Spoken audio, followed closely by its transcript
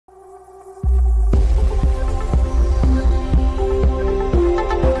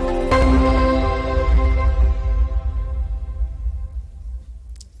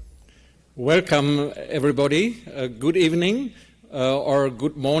Welcome, everybody. Good evening or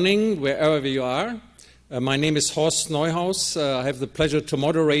good morning, wherever you are. My name is Horst Neuhaus. I have the pleasure to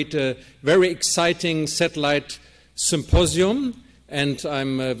moderate a very exciting satellite symposium, and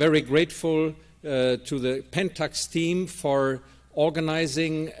I'm very grateful to the PENTAX team for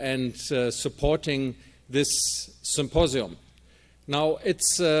organizing and supporting this symposium. Now,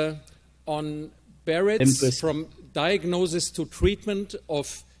 it's on Barrett's, from diagnosis to treatment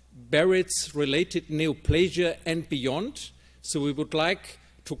of Barrett's-related neoplasia and beyond. So we would like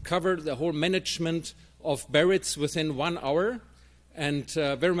to cover the whole management of Barrett's within 1 hour, and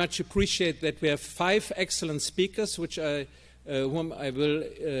very much appreciate that we have 5 excellent speakers, whom I will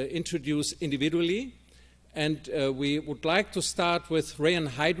introduce individually. And we would like to start with Rehan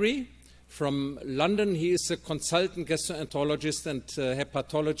Hydari from London. He is a consultant gastroenterologist and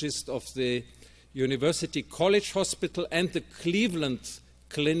hepatologist of the University College Hospital and the Cleveland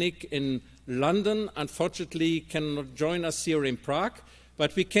Clinic in London. Unfortunately, cannot join us here in Prague,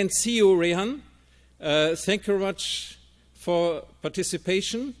 but we can see you, Rehan. Thank you very much for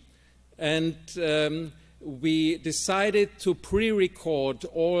participation. And we decided to pre-record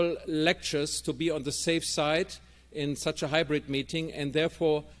all lectures to be on the safe side in such a hybrid meeting, and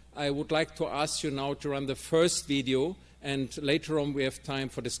therefore I would like to ask you now to run the first video, and later on we have time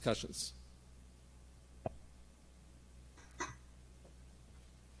for discussions.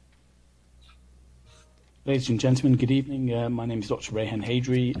 Ladies and gentlemen, good evening. My name is Dr. Rehan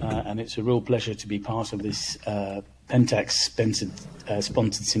Hydari, and it's a real pleasure to be part of this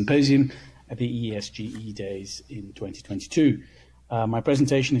PENTAX-sponsored symposium at the ESGE Days in 2022. My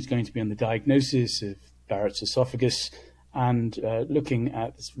presentation is going to be on the diagnosis of Barrett's esophagus and looking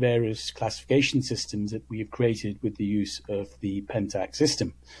at the various classification systems that we have created with the use of the PENTAX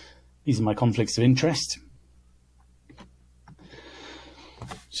system. These are my conflicts of interest.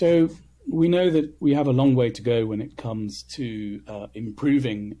 So, we know that we have a long way to go when it comes to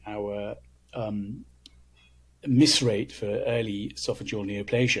improving our miss rate for early esophageal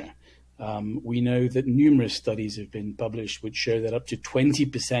neoplasia. We know that numerous studies have been published which show that up to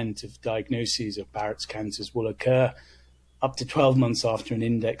 20% of diagnoses of Barrett's cancers will occur up to 12 months after an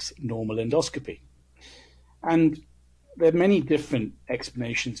index normal endoscopy. And there are many different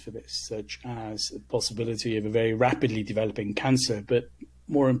explanations for this, such as the possibility of a very rapidly developing cancer, but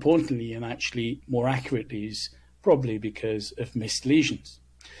more importantly, and actually more accurately, is probably because of missed lesions.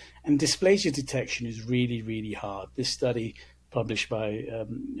 And dysplasia detection is really, really hard. This study published by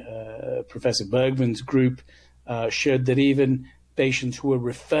Professor Bergman's group showed that even patients who were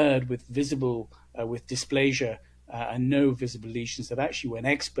referred with with dysplasia and no visible lesions, that actually when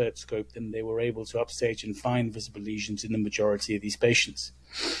experts scoped them, they were able to upstage and find visible lesions in the majority of these patients.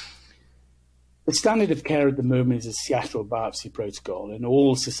 The standard of care at the moment is a Seattle biopsy protocol, and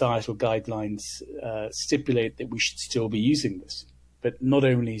all societal guidelines stipulate that we should still be using this. But not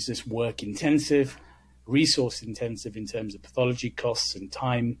only is this work intensive, resource intensive in terms of pathology costs and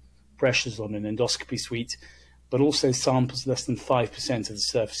time pressures on an endoscopy suite, but also samples less than 5% of the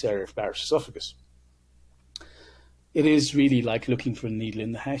surface area of Barrett's esophagus. It is really like looking for a needle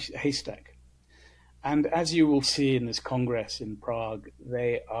in the haystack. And as you will see in this Congress in Prague,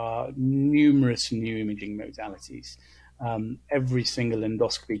 there are numerous new imaging modalities. Every single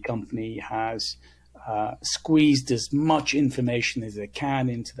endoscopy company has squeezed as much information as they can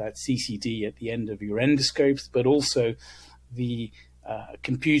into that CCD at the end of your endoscopes, but also the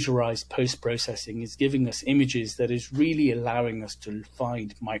computerized post-processing is giving us images that is really allowing us to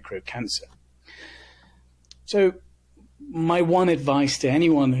find microcancer. So my one advice to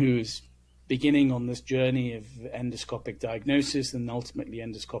anyone who's beginning on this journey of endoscopic diagnosis and ultimately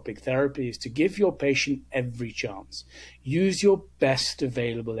endoscopic therapy is to give your patient every chance. Use your best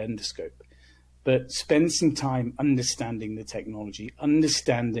available endoscope, but spend some time understanding the technology,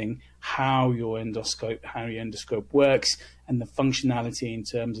 understanding how your endoscope works and the functionality in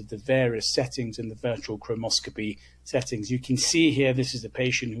terms of the various settings and the virtual chromoscopy settings. You can see here, this is a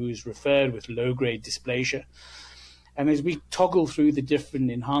patient who is referred with low-grade dysplasia. And as we toggle through the different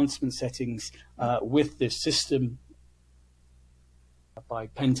enhancement settings with this system by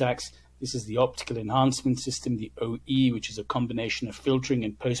PENTAX, this is the optical enhancement system, the OE, which is a combination of filtering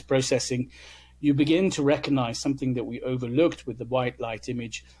and post-processing. You begin to recognize something that we overlooked with the white light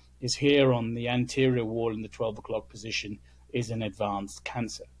image is here on the anterior wall in the 12 o'clock position is an advanced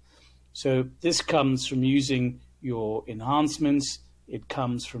cancer. So this comes from using your enhancements. It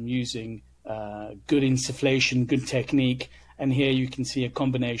comes from using good insufflation, good technique, and here you can see a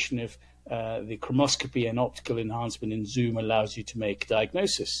combination of the chromoscopy and optical enhancement in Zoom allows you to make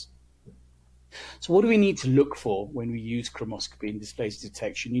diagnosis. So what do we need to look for when we use chromoscopy in dysplasia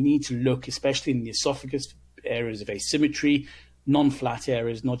detection? You need to look, especially in the esophagus, areas of asymmetry, non-flat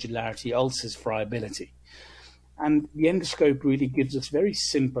areas, nodularity, ulcers, friability. And the endoscope really gives us very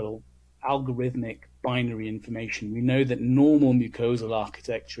simple algorithmic binary information. We know that normal mucosal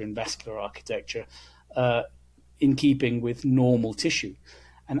architecture and vascular architecture in keeping with normal tissue.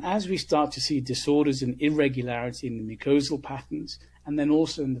 And as we start to see disorders and irregularity in the mucosal patterns, and then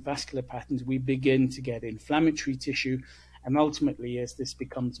also in the vascular patterns, we begin to get inflammatory tissue. And ultimately, as this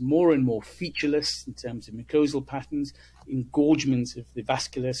becomes more and more featureless in terms of mucosal patterns, engorgement of the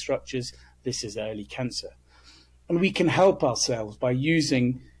vascular structures, this is early cancer. And we can help ourselves by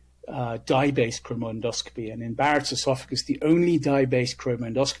using dye-based chromoendoscopy. And in Barrett's esophagus, the only dye-based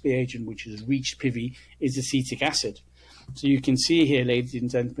chromoendoscopy agent which has reached PIVI is acetic acid. So you can see here, ladies and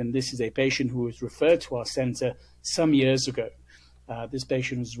gentlemen, this is a patient who was referred to our center some years ago. This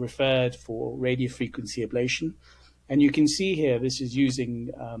patient was referred for radiofrequency ablation. And you can see here, this is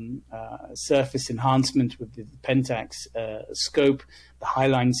using surface enhancement with the PENTAX scope, the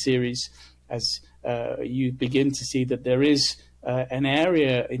Highline series, as you begin to see that there is an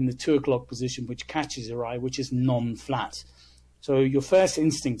area in the 2 o'clock position which catches your eye, which is non-flat. So your first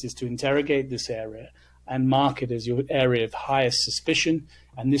instinct is to interrogate this area and mark it as your area of highest suspicion.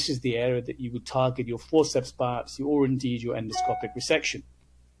 And this is the area that you would target your forceps biopsy or indeed your endoscopic resection.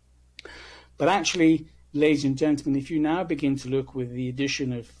 But actually, ladies and gentlemen, if you now begin to look with the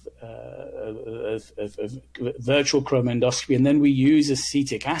addition of virtual chromoendoscopy, and then we use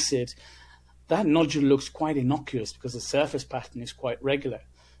acetic acid, that nodule looks quite innocuous because the surface pattern is quite regular.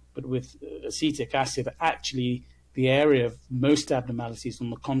 But with acetic acid, actually, the area of most abnormalities on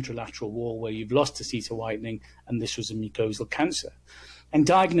the contralateral wall where you've lost acetyl whitening, and this was a mucosal cancer. And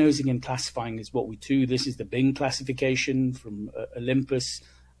diagnosing and classifying is what we do. This is the Bing classification from Olympus.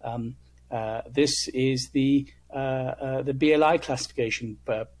 This is the BLI classification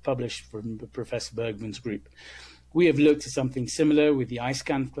published from Professor Bergman's group. We have looked at something similar with the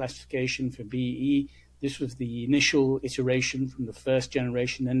iScan classification for BE. This was the initial iteration from the first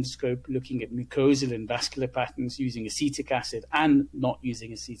generation endoscope, looking at mucosal and vascular patterns using acetic acid and not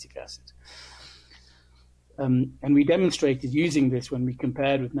using acetic acid. And we demonstrated using this when we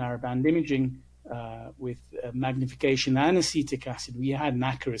compared with narrowband imaging with magnification and acetic acid, we had an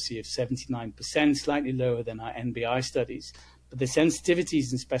accuracy of 79%, slightly lower than our NBI studies. But the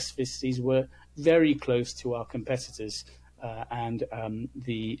sensitivities and specificities were very close to our competitors and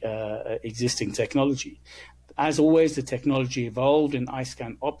the existing technology. As always, the technology evolved in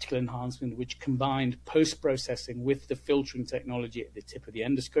iScan optical enhancement, which combined post-processing with the filtering technology at the tip of the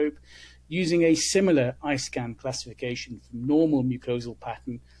endoscope, using a similar iScan classification from normal mucosal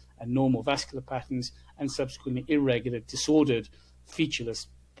pattern and normal vascular patterns, and subsequently irregular, disordered, featureless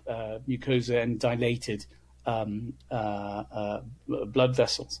mucosa and dilated blood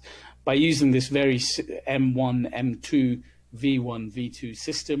vessels. By using this very M1, M2, V1, V2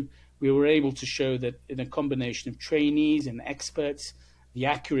 system, we were able to show that in a combination of trainees and experts, the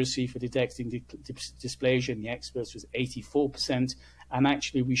accuracy for detecting dysplasia in the experts was 84%. And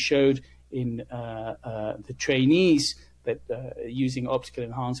actually, we showed in the trainees that using optical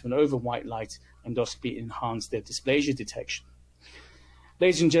enhancement over white light endoscopy enhanced their dysplasia detection.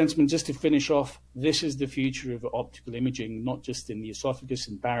 Ladies and gentlemen, just to finish off, this is the future of optical imaging, not just in the esophagus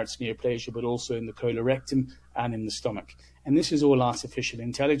and Barrett's neoplasia, but also in the colorectum and in the stomach. And this is all artificial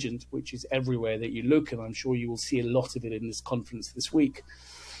intelligence, which is everywhere that you look, and I'm sure you will see a lot of it in this conference this week.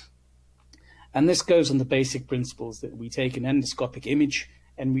 And this goes on the basic principles that we take an endoscopic image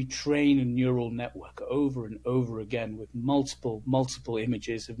and we train a neural network over and over again with multiple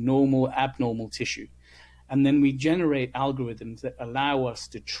images of normal, abnormal tissue. And then we generate algorithms that allow us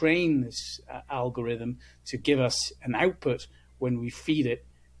to train this algorithm to give us an output when we feed it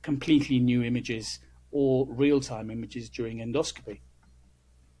completely new images or real-time images during endoscopy.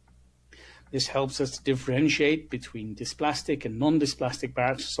 This helps us to differentiate between dysplastic and non-dysplastic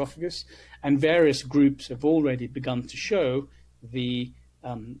Barrett's esophagus, and various groups have already begun to show the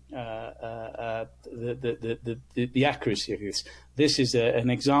accuracy of this. This is an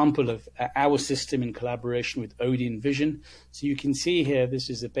example of our system in collaboration with Odeon Vision. So you can see here, this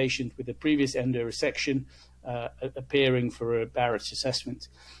is a patient with a previous endoresection appearing for a Barrett's assessment.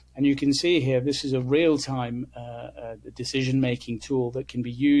 And you can see here, this is a real-time decision-making tool that can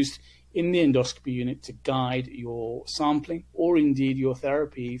be used in the endoscopy unit to guide your sampling or indeed your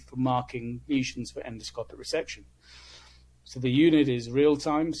therapy for marking lesions for endoscopic resection. So the unit is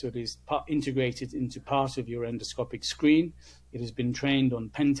real-time, so it is integrated into part of your endoscopic screen. It has been trained on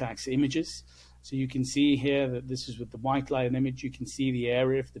PENTAX images, So you can see here that this is with the white line image. You can see the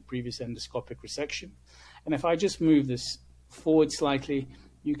area of the previous endoscopic resection. And if I just move this forward slightly,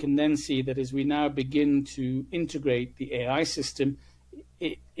 you can then see that as we now begin to integrate the AI system,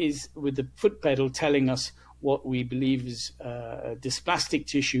 it is with the foot pedal telling us what we believe is dysplastic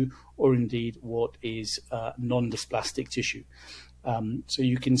tissue, or indeed what is non-dysplastic tissue. So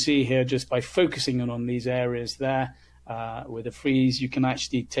you can see here, just by focusing on these areas there, with a freeze, you can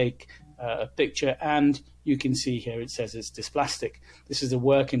actually take a picture, and you can see here it says it's dysplastic. This is a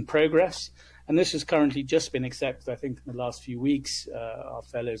work in progress, and this has currently just been accepted. I think in the last few weeks, our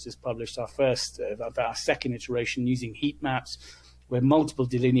fellows has published our second iteration using heat maps, where multiple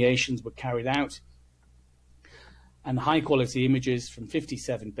delineations were carried out, and high-quality images from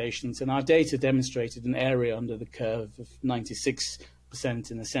 57 patients. And our data demonstrated an area under the curve of 96%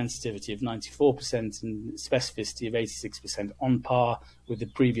 and a sensitivity of 94% and specificity of 86%, on par with the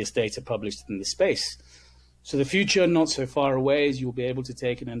previous data published in the space. So the future, not so far away, is you'll be able to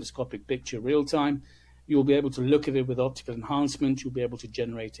take an endoscopic picture real-time. You'll be able to look at it with optical enhancement. You'll be able to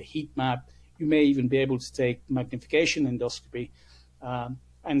generate a heat map. You may even be able to take magnification endoscopy,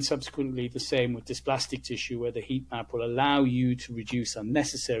 and subsequently the same with dysplastic tissue, where the heat map will allow you to reduce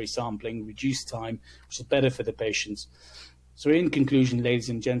unnecessary sampling, reduce time, which is better for the patients. So in conclusion, ladies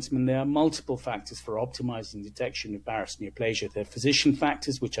and gentlemen, there are multiple factors for optimizing detection of Barrett's neoplasia. There are physician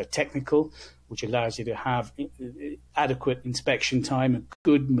factors, which are technical, which allows you to have adequate inspection time, a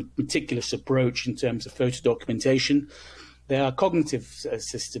good meticulous approach in terms of photo documentation. There are cognitive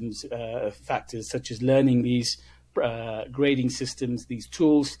systems factors, such as learning these grading systems, these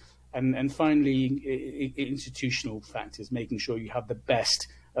tools, and finally institutional factors, making sure you have the best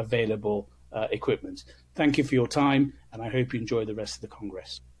available equipment. Thank you for your time, and I hope you enjoy the rest of the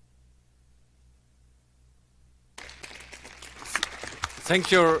Congress.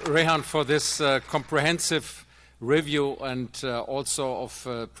 Thank you, Rehan, for this comprehensive review and also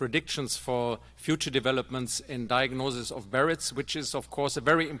of predictions for future developments in diagnosis of Barrett's, which is, of course, a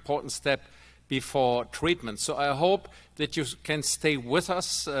very important step before treatment. So I hope that you can stay with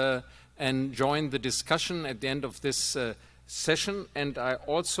us and join the discussion at the end of this session. And I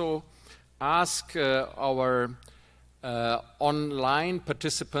also ask our online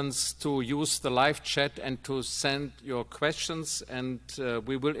participants to use the live chat and to send your questions, and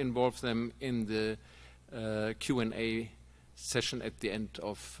we will involve them in the Q&A session at the end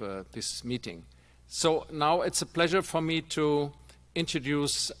of this meeting. So now it's a pleasure for me to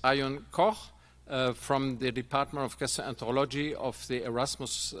introduce Arjen Koch from the Department of Gastroenterology of the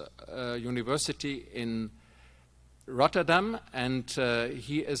Erasmus University in Rotterdam, and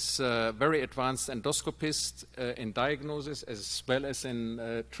he is a very advanced endoscopist in diagnosis as well as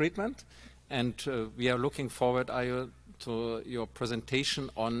in treatment. And we are looking forward, Arjen, to your presentation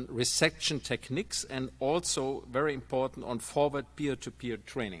on resection techniques, and also, very important, on forward peer-to-peer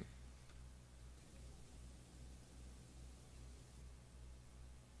training.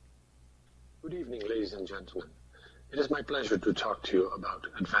 Good evening, ladies and gentlemen. It is my pleasure to talk to you about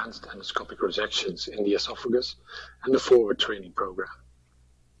advanced endoscopic resections in the esophagus and the forward training program.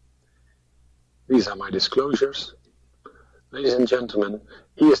 These are my disclosures. Ladies and gentlemen,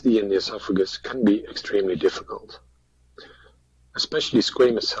 ESD in the esophagus can be extremely difficult. Especially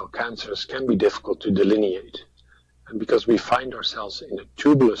squamous cell cancers can be difficult to delineate. And because we find ourselves in a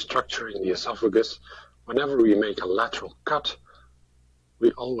tubular structure in the esophagus, whenever we make a lateral cut,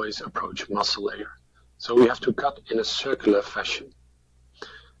 we always approach muscle layer. So we have to cut in a circular fashion.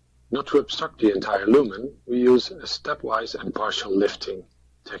 Not to obstruct the entire lumen, we use a stepwise and partial lifting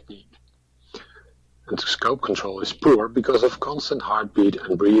technique. And the scope control is poor because of constant heartbeat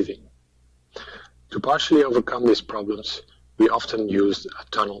and breathing. To partially overcome these problems, we often use a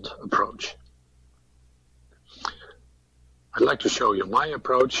tunneled approach. I'd like to show you my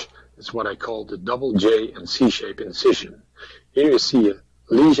approach. It's what I call the double J and C-shape incision. Here you see a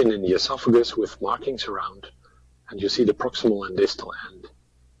lesion in the esophagus with markings around, and you see the proximal and distal end.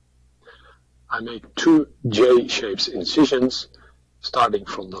 I make two J-shaped incisions, starting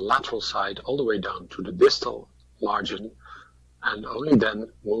from the lateral side all the way down to the distal margin, and only then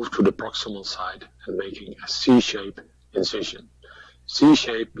move to the proximal side and making a C-shape incision.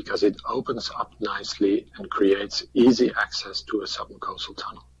 C-shape because it opens up nicely and creates easy access to a submucosal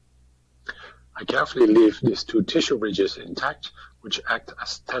tunnel. I carefully leave these two tissue ridges intact, which act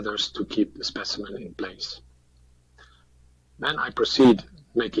as tethers to keep the specimen in place. Then I proceed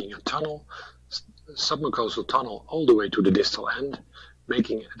making a tunnel, submucosal tunnel all the way to the distal end,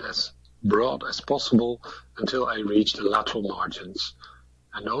 making it as broad as possible until I reach the lateral margins,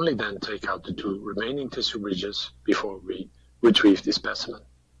 and only then take out the two remaining tissue ridges before we retrieve the specimen.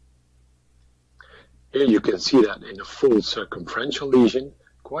 Here you can see that in a full circumferential lesion,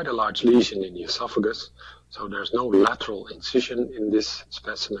 quite a large lesion in the esophagus, so there's no lateral incision in this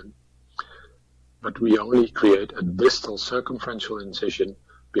specimen, but we only create a distal circumferential incision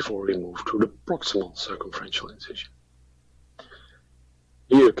before we move to the proximal circumferential incision.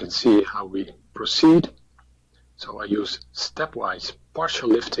 Here you can see how we proceed. So I use stepwise partial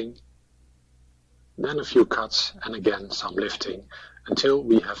lifting, then a few cuts, and again some lifting, until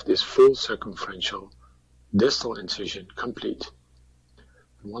we have this full circumferential distal incision complete.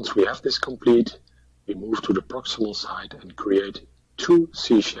 And once we have this complete, we move to the proximal side and create 2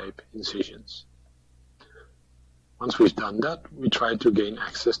 C-shape incisions. Once we've done that, we try to gain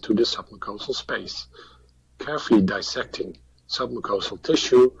access to the submucosal space, carefully dissecting submucosal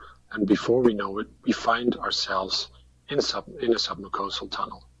tissue, and before we know it, we find ourselves in a submucosal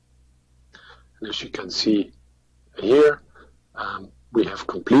tunnel. And as you can see here, we have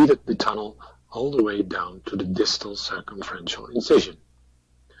completed the tunnel all the way down to the distal circumferential incision.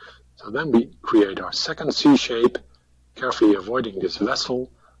 So then we create our second C-shape, carefully avoiding this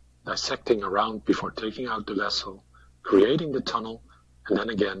vessel, dissecting around before taking out the vessel, creating the tunnel, and then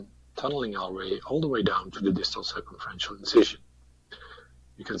again tunneling our way all the way down to the distal circumferential incision.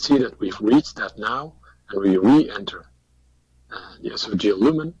 You can see that we've reached that now, and we re-enter the esophageal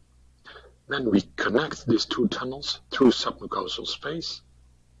lumen. Then we connect these 2 tunnels through submucosal space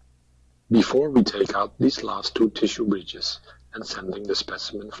before we take out these last 2 tissue bridges and sending the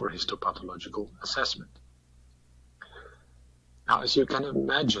specimen for histopathological assessment. Now, as you can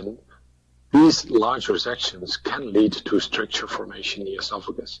imagine, these large resections can lead to stricture formation in the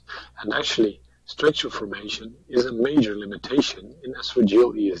esophagus, and actually stricture formation is a major limitation in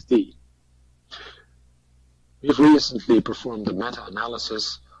esophageal ESD. We've recently performed a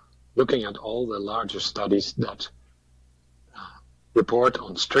meta-analysis looking at all the larger studies that report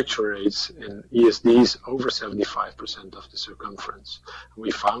on stricture rates in ESDs over 75% of the circumference. And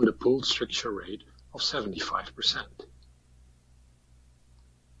we found a pooled stricture rate of 75%.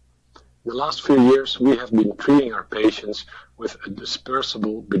 In the last few years, we have been treating our patients with a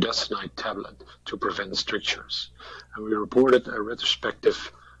dispersible budesonide tablet to prevent strictures. And we reported a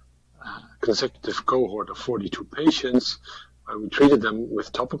retrospective consecutive cohort of 42 patients where we treated them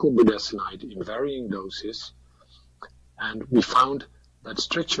with topical budesonide in varying doses. And we found that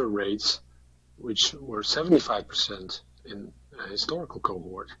stricture rates, which were 75% in a historical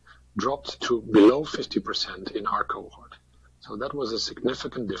cohort, dropped to below 50% in our cohort. So that was a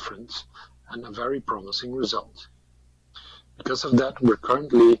significant difference and a very promising result. Because of that, we're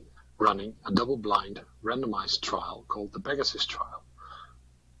currently running a double-blind randomized trial called the PEGASUS trial,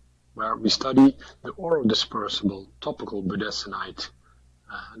 where we study the orodispersible topical budesonide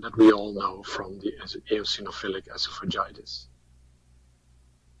that we all know from the eosinophilic esophagitis.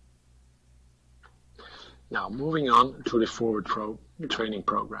 Now, moving on to the forward training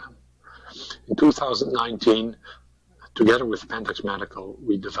program. In 2019, together with PENTAX Medical,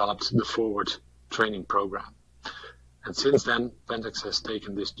 we developed the forward training program. And since then, PENTAX has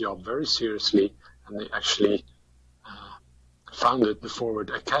taken this job very seriously, and they actually founded the Forward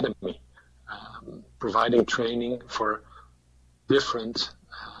Academy, providing training for different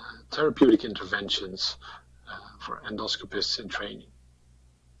therapeutic interventions for endoscopists in training.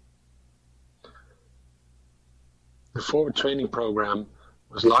 The Forward training program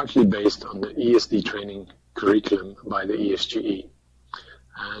was largely based on the ESD training curriculum by the ESGE,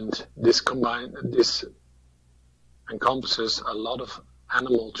 and this encompasses a lot of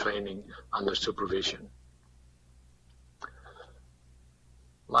animal training under supervision.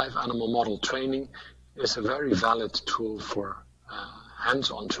 Live animal model training is a very valid tool for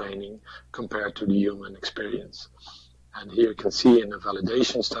hands-on training compared to the human experience. And here you can see in a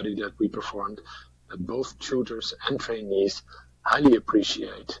validation study that we performed that both tutors and trainees highly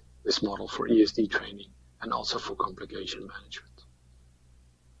appreciate this model for ESD training and also for complication management.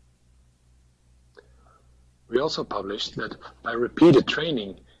 We also published that by repeated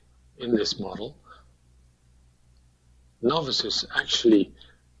training in this model, novices actually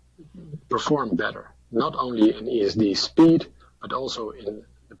perform better, not only in ESD speed, but also in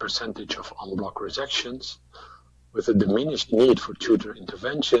the percentage of en-bloc resections, with a diminished need for tutor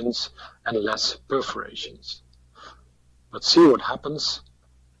interventions and less perforations. But see what happens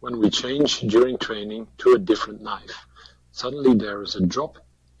when we change during training to a different knife. Suddenly there is a drop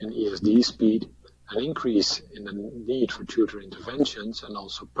in ESD speed, an increase in the need for tutor interventions, and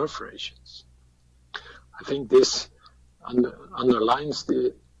also perforations. I think this underlines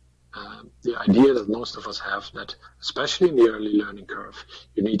the idea that most of us have that, especially in the early learning curve,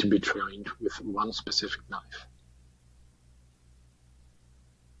 you need to be trained with one specific knife.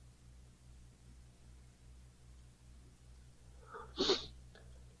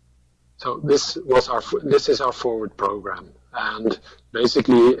 So this is our forward program, and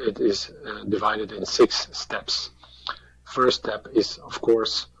basically it is divided in 6 steps. First step is, of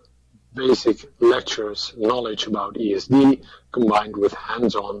course, basic lectures, knowledge about ESD, combined with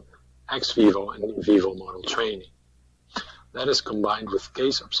hands-on ex vivo and in vivo model training. That is combined with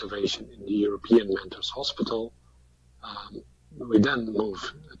case observation in the European Mentors Hospital. We then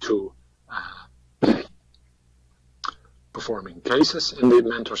move to performing cases in the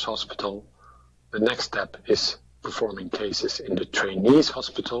Mentors Hospital. The next step is performing cases in the Trainees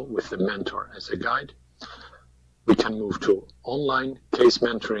Hospital with the mentor as a guide. We can move to online case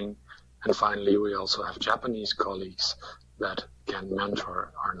mentoring, and finally we also have Japanese colleagues that can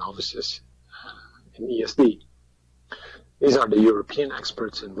mentor our novices in ESD. These are the European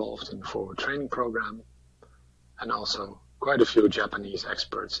experts involved in the forward training program, and also quite a few Japanese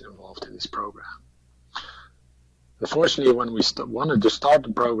experts involved in this program. Unfortunately, when we wanted to start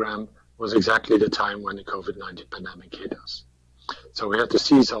the program was exactly the time when the COVID-19 pandemic hit us. So we had to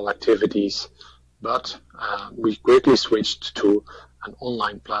cease all activities, but we quickly switched to an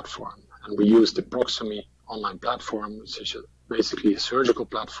online platform. And we used the Proximi online platform, which is basically a surgical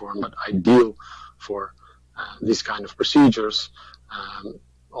platform, but ideal for these kind of procedures,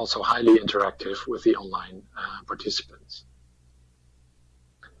 also highly interactive with the online participants.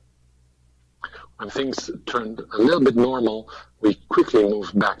 When things turned a little bit normal, we quickly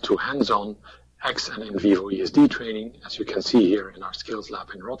moved back to hands-on ex and in vivo ESD training, as you can see here in our skills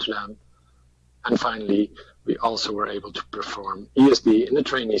lab in Rotterdam. And finally, we also were able to perform ESD in the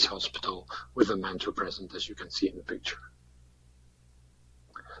Trainees Hospital with a mentor present, as you can see in the picture.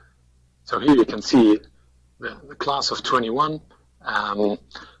 So here you can see the class of 21,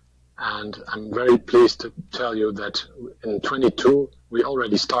 and I'm very pleased to tell you that in 22 we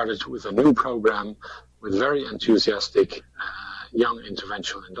already started with a new program with very enthusiastic young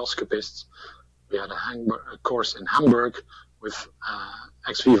interventional endoscopists. We had a course in Hamburg with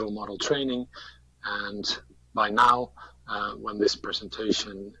ex vivo model training, and by now, when this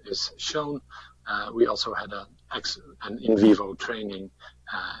presentation is shown, we also had an in vivo training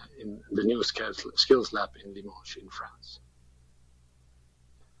in the new skills lab in Limoges in France.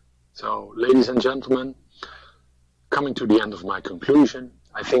 So, ladies and gentlemen, coming to the end of my conclusion,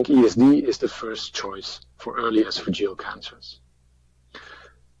 I think ESD is the first choice for early esophageal cancers.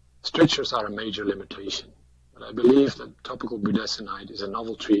 Strictures are a major limitation, but I believe that topical budesonide is a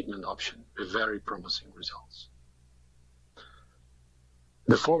novel treatment option with very promising results.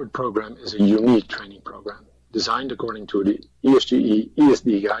 The Forward program is a unique training program designed according to the ESGE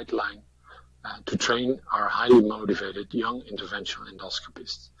ESD guideline to train our highly motivated young interventional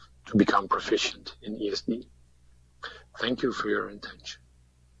endoscopists to become proficient in ESD. Thank you for your attention.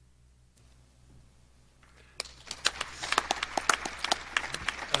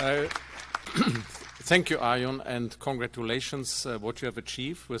 Thank you, Arjon, and congratulations what you have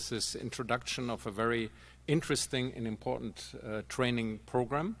achieved with this introduction of a very interesting and important training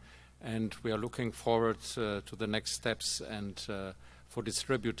program. And we are looking forward to the next steps and for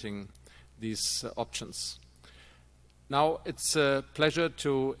distributing these options. Now it's a pleasure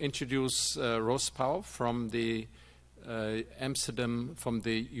to introduce Roos Pauw from the Amsterdam, from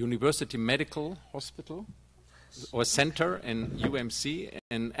the University Medical Hospital or Center in UMC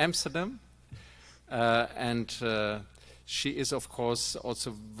in Amsterdam. She is, of course,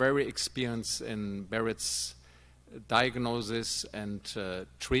 also very experienced in Barrett's diagnosis and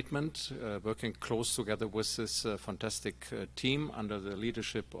treatment, working close together with this fantastic team under the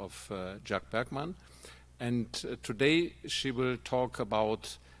leadership of Jack Bergman. And today she will talk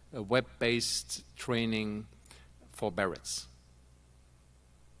about web-based training for Barrett's.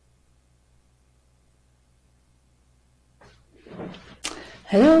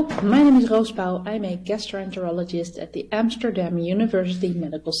 Hello, my name is Roos Pauw. I'm a gastroenterologist at the Amsterdam University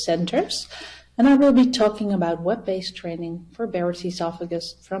Medical Centers, and I will be talking about web-based training for Barrett's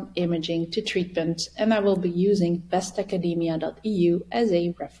esophagus from imaging to treatment, and I will be using bestacademia.eu as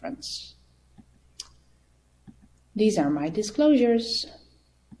a reference. These are my disclosures.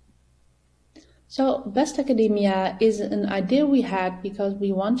 So Best Academia is an idea we had because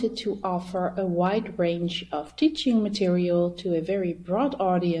we wanted to offer a wide range of teaching material to a very broad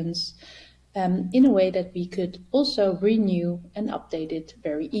audience in a way that we could also renew and update it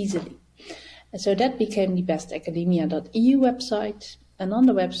very easily. And so that became the bestacademia.eu website. And on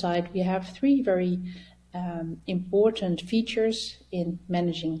the website, we have three very important features in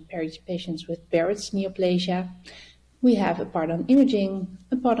managing patients with Barrett's neoplasia. We have a part on imaging,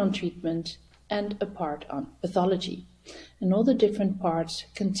 a part on treatment, and a part on pathology. And all the different parts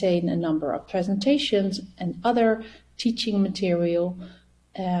contain a number of presentations and other teaching material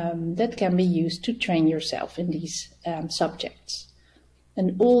that can be used to train yourself in these subjects.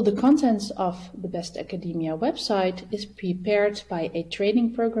 And all the contents of the Best Academia website is prepared by a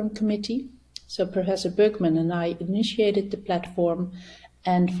training program committee. So Professor Bergman and I initiated the platform,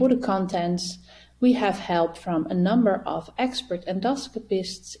 and for the contents we have help from a number of expert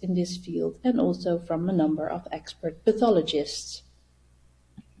endoscopists in this field and also from a number of expert pathologists.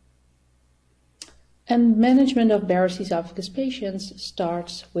 And management of Barrett's esophagus patients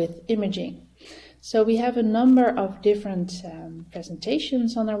starts with imaging. So we have a number of different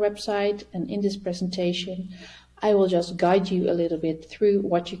presentations on our website, and in this presentation I will just guide you a little bit through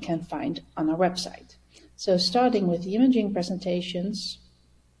what you can find on our website. So starting with the imaging presentations,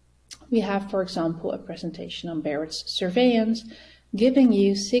 we have, for example, a presentation on Barrett's surveillance, giving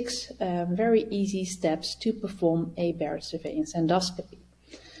you 6 very easy steps to perform a Barrett's surveillance endoscopy.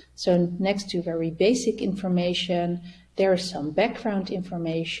 So next to very basic information, there is some background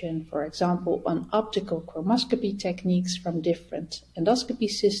information, for example, on optical chromoscopy techniques from different endoscopy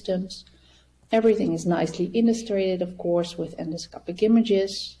systems. Everything is nicely illustrated, of course, with endoscopic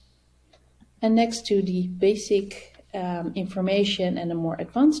images. And next to the basic information and the more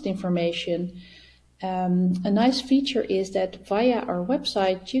advanced information, a nice feature is that via our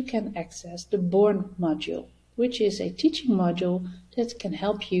website you can access the Born module, which is a teaching module that can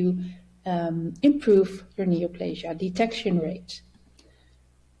help you improve your neoplasia detection rate.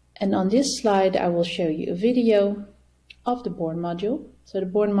 And on this slide I will show you a video of the Born module. So the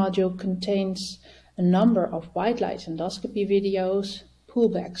Born module contains a number of white light endoscopy videos,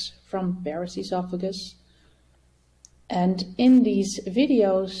 pullbacks from Barrett's esophagus. And in these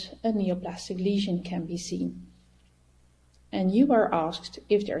videos, a neoplastic lesion can be seen. And you are asked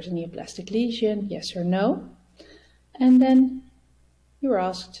if there's a neoplastic lesion, yes or no. And then you're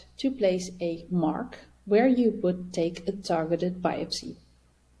asked to place a mark where you would take a targeted biopsy.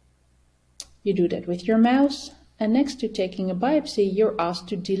 You do that with your mouse, and next to taking a biopsy, you're asked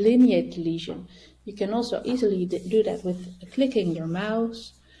to delineate the lesion. You can also easily do that with clicking your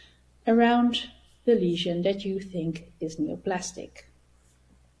mouse around the lesion that you think is neoplastic.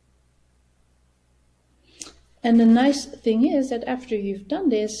 And the nice thing is that after you've done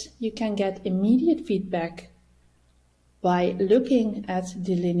this, you can get immediate feedback by looking at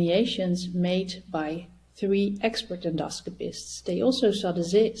delineations made by 3 expert endoscopists. They also saw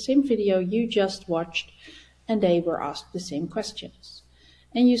the same video you just watched, and they were asked the same questions.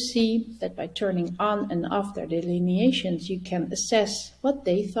 And you see that by turning on and off their delineations, you can assess what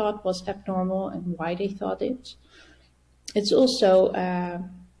they thought was abnormal and why they thought it. It's also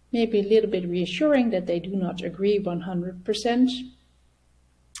maybe a little bit reassuring that they do not agree 100%.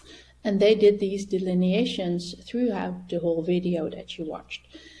 And they did these delineations throughout the whole video that you watched.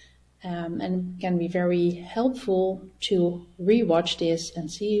 And can be very helpful to rewatch this and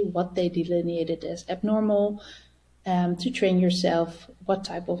see what they delineated as abnormal, to train yourself what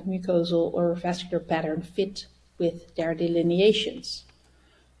type of mucosal or vascular pattern fit with their delineations.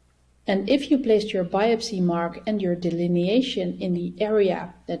 And if you placed your biopsy mark and your delineation in the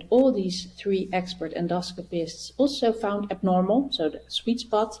area that all these 3 expert endoscopists also found abnormal, so the sweet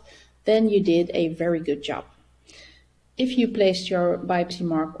spot, then you did a very good job. If you placed your biopsy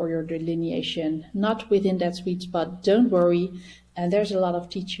mark or your delineation not within that sweet spot, don't worry. And there's a lot of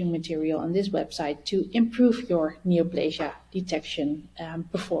teaching material on this website to improve your neoplasia detection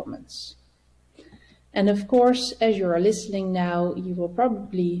performance. And of course, as you are listening now, you will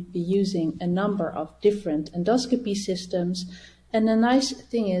probably be using a number of different endoscopy systems. And the nice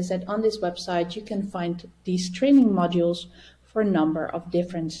thing is that on this website, you can find these training modules for a number of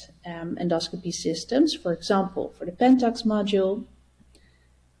different endoscopy systems. For example, for the PENTAX module,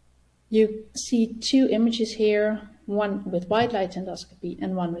 you see 2 images here, one with white light endoscopy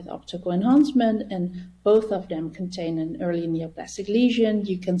and one with optical enhancement, and both of them contain an early neoplastic lesion.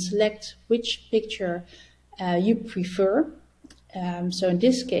 You can select which picture you prefer. So in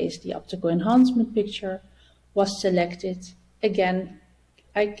this case, the optical enhancement picture was selected. Again,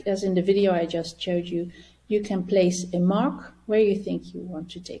 as in the video I just showed you, you can place a mark where you think you want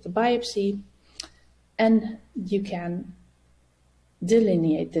to take a biopsy, and you can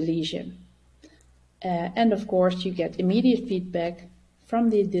delineate the lesion. And of course, you get immediate feedback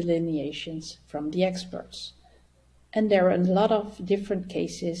from the delineations from the experts. And there are a lot of different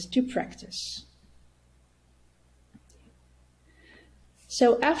cases to practice.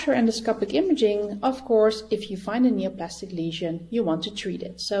 So after endoscopic imaging, of course, if you find a neoplastic lesion, you want to treat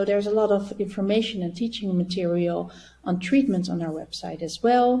it. So there's a lot of information and teaching material on treatments on our website as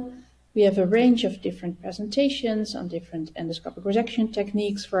well. We have a range of different presentations on different endoscopic resection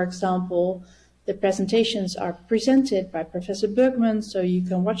techniques, for example. The presentations are presented by Professor Bergman, so you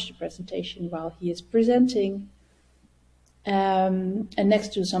can watch the presentation while he is presenting. And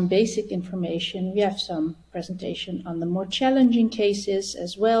next to some basic information, we have some presentation on the more challenging cases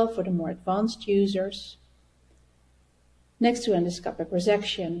as well for the more advanced users. Next to endoscopic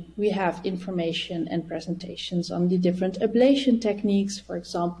resection, we have information and presentations on the different ablation techniques, for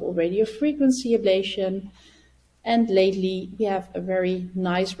example, radiofrequency ablation. And lately, we have a very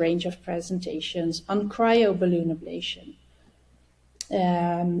nice range of presentations on cryoballoon ablation.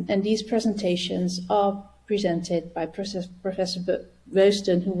 And these presentations are presented by Professor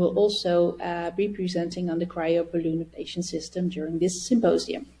Weusten, who will also be presenting on the cryoballoon ablation system during this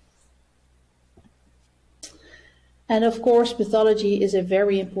symposium. And of course, pathology is a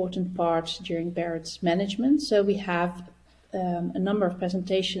very important part during Barrett's management. So we have a number of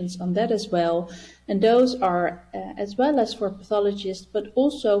presentations on that as well. And those are as well as for pathologists, but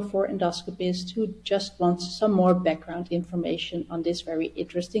also for endoscopists who just want some more background information on this very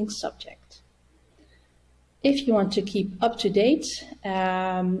interesting subject. If you want to keep up to date,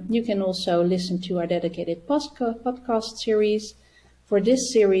 you can also listen to our dedicated podcast series. For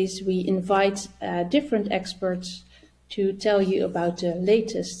this series, we invite different experts to tell you about the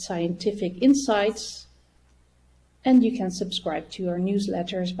latest scientific insights. And you can subscribe to our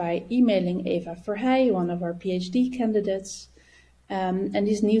newsletters by emailing Eva Verheij, one of our PhD candidates. And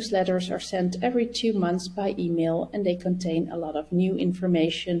these newsletters are sent every 2 months by email, and they contain a lot of new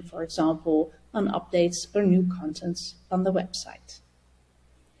information, for example, on updates or new contents on the website.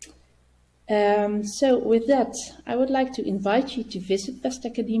 So with that, I would like to invite you to visit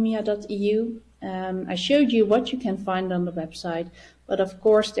bestacademia.eu. I showed you what you can find on the website, but of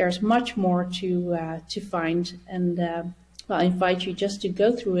course there's much more to find, and well, I invite you just to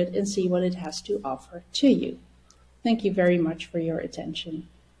go through it and see what it has to offer to you. Thank you very much for your attention.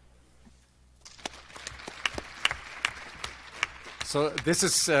 So this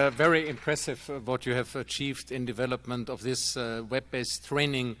is very impressive what you have achieved in development of this web-based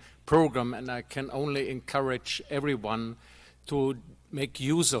training program, and I can only encourage everyone to make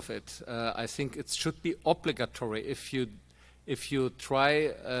use of it. I think it should be obligatory if you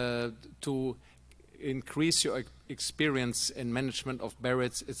try to increase your experience in management of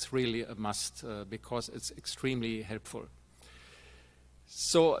Barrett's. It's really a must because it's extremely helpful.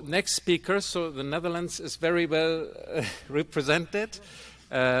 So next speaker, so the Netherlands is very well represented,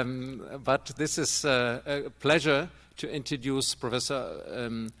 but this is a pleasure to introduce Professor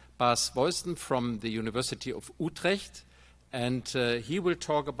Bas Weusten from the University of Utrecht, and he will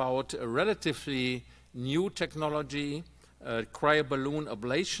talk about a relatively new technology, cryoballoon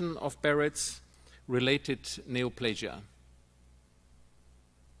ablation of Barrett's related neoplasia.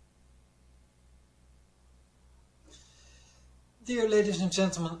 Dear ladies and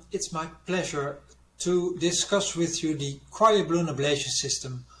gentlemen, it's my pleasure to discuss with you the cryoballoon ablation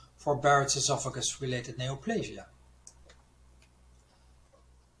system for Barrett's esophagus related neoplasia.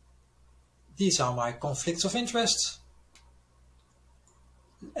 These are my conflicts of interest.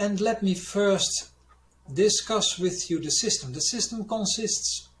 And let me first discuss with you the system. The system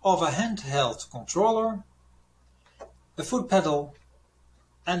consists of a handheld controller, a foot pedal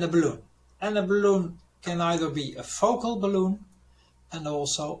and a balloon. And a balloon can either be a focal balloon and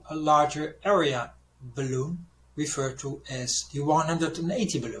also a larger area balloon, referred to as the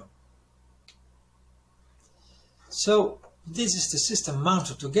 180 balloon. So this is the system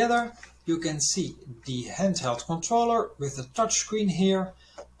mounted together. You can see the handheld controller with the touch screen here,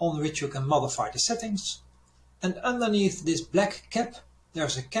 on which you can modify the settings. And underneath this black cap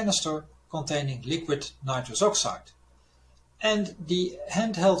there's a canister containing liquid nitrous oxide. And the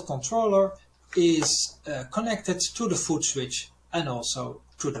handheld controller is connected to the foot switch and also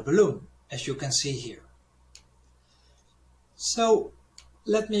to the balloon, as you can see here. So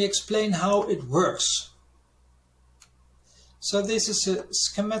let me explain how it works. So this is a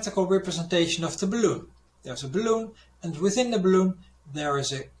schematical representation of the balloon. There's a balloon, and within the balloon there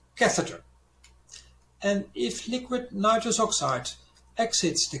is a catheter. And if liquid nitrous oxide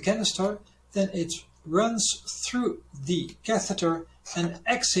exits the canister, then it runs through the catheter and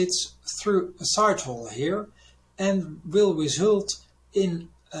exits through a side hole here, and will result in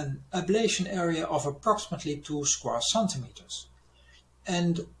an ablation area of approximately 2 square centimeters.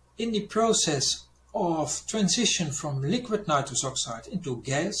 And in the process of transition from liquid nitrous oxide into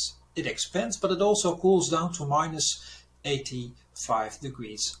gas, it expands, but it also cools down to minus 85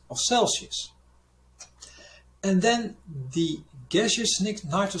 degrees of Celsius. And then the gaseous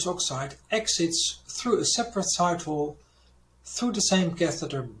nitrous oxide exits through a separate side hole through the same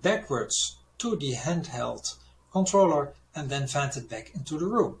catheter backwards to the handheld controller and then vented back into the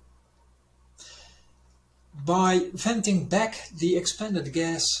room. By venting back the expanded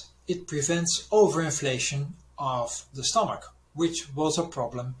gas, it prevents overinflation of the stomach, which was a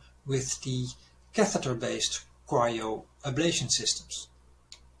problem with the catheter-based cryoablation systems.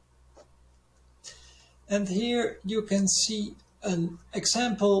 And here you can see an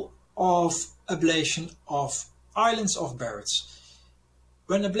example of ablation of islands of Barrett's.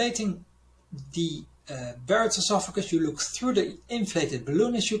 When ablating the Barrett's esophagus, you look through the inflated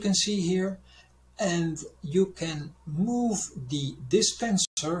balloon, as you can see here, and you can move the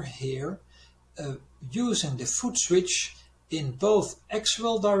dispenser here using the foot switch in both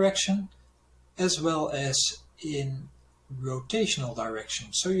axial direction as well as in rotational direction.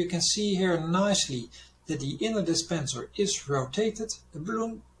 So you can see here nicely that the inner dispenser is rotated, the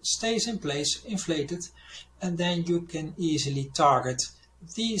balloon stays in place, inflated, and then you can easily target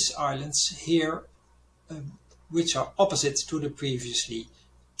these islands here, which are opposite to the previously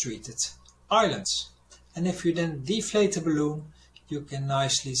treated islands. And if you then deflate the balloon, you can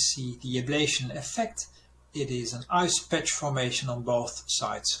nicely see the ablation effect. It is an ice patch formation on both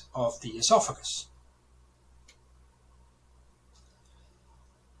sides of the esophagus.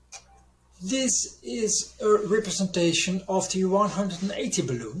 This is a representation of the 180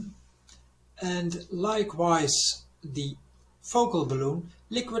 balloon, and likewise the focal balloon,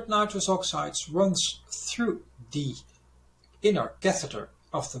 liquid nitrous oxides runs through the inner catheter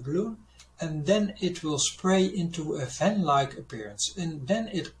of the balloon, and then it will spray into a fan-like appearance, and then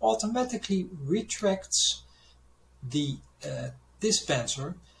it automatically retracts the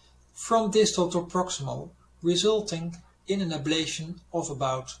dispenser from distal to proximal, resulting in an ablation of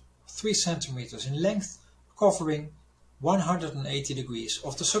about 3 centimeters in length, covering 180 degrees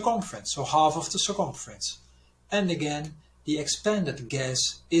of the circumference, so half of the circumference. And again, the expanded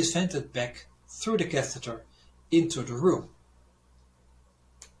gas is vented back through the catheter into the room.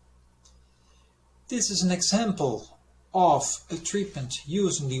 This is an example of a treatment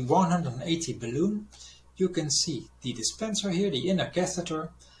using the 180 balloon. You can see the dispenser here, the inner catheter,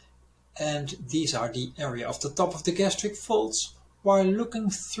 and these are the area of the top of the gastric folds. While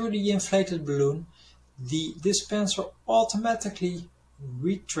looking through the inflated balloon, the dispenser automatically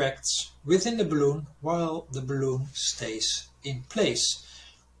retracts within the balloon while the balloon stays in place,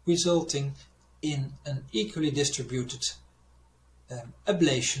 resulting in an equally distributed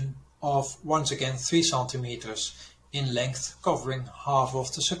ablation of, once again, 3 centimeters in length, covering half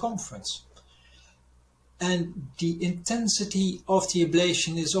of the circumference. And the intensity of the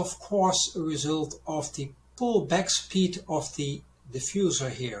ablation is of course a result of the pull-back speed of the diffuser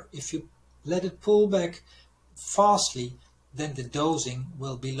here. If you let it pull back fastly, then the dosing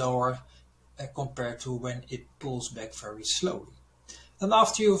will be lower compared to when it pulls back very slowly. And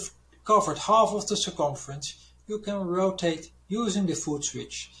after you've covered half of the circumference, you can rotate using the foot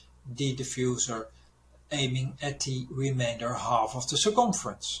switch the diffuser, aiming at the remainder half of the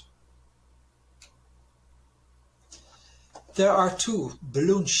circumference. There are two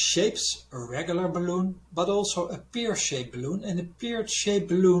balloon shapes, a regular balloon, but also a pear-shaped balloon, and a pear-shaped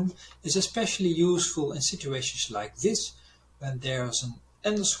balloon is especially useful in situations like this, when there is an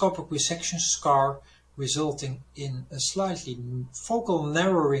endoscopic resection scar resulting in a slightly focal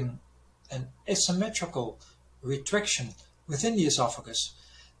narrowing and asymmetrical retraction within the esophagus,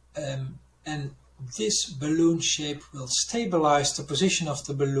 and this balloon shape will stabilize the position of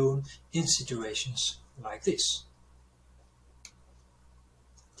the balloon in situations like this.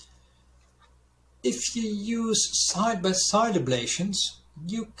 If you use side-by-side ablations,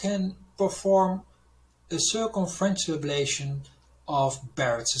 you can perform a circumferential ablation of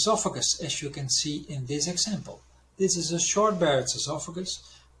Barrett's esophagus, as you can see in this example. This is a short Barrett's esophagus.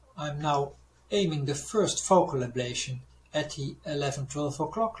 I'm now aiming the first focal ablation at the 11-12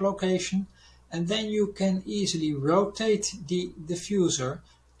 o'clock location, and then you can easily rotate the diffuser,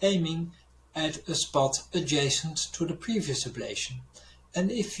 aiming at a spot adjacent to the previous ablation.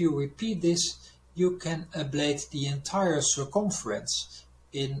 And if you repeat this, you can ablate the entire circumference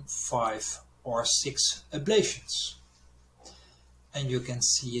in 5 or 6 ablations. And you can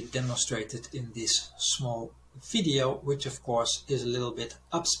see it demonstrated in this small video, which of course is a little bit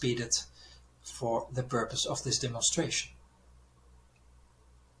upspeeded for the purpose of this demonstration.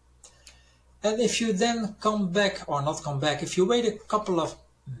 And if you then come back, or not come back, if you wait a couple of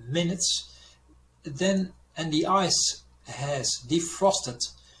minutes, then and the ice has defrosted,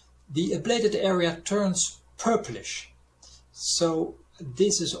 the ablated area turns purplish. So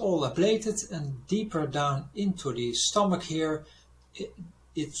this is all ablated, and deeper down into the stomach here,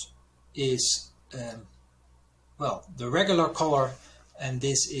 it is well, the regular color, and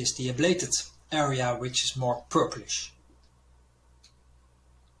this is the ablated area, which is more purplish.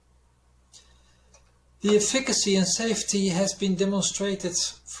 The efficacy and safety has been demonstrated,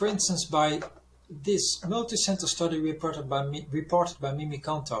 for instance, by this multi-center study reported by Mimi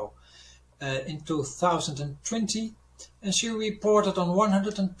Kanto in 2020, and she reported on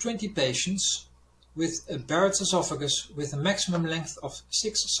 120 patients with a Barrett's esophagus with a maximum length of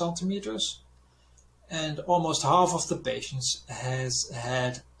 6 centimeters, and almost half of the patients has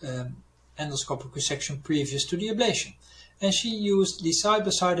had endoscopic resection previous to the ablation. And she used the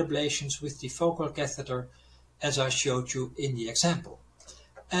side-by-side ablations with the focal catheter, as I showed you in the example.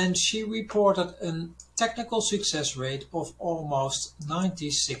 And she reported a technical success rate of almost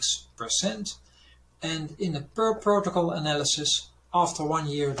 96%. And in a per-protocol analysis, after 1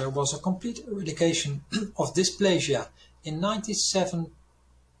 year, there was a complete eradication of dysplasia in 97%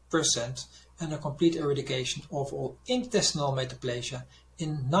 and a complete eradication of all intestinal metaplasia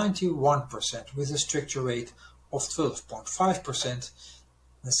in 91%, with a stricture rate of 12.5%,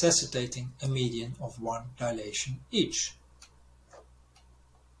 necessitating a median of 1 dilation each.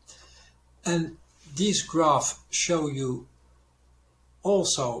 And these graphs show you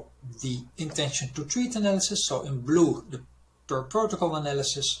also the intention to treat analysis. So in blue, the per protocol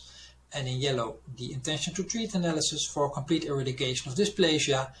analysis, and in yellow, the intention to treat analysis for complete eradication of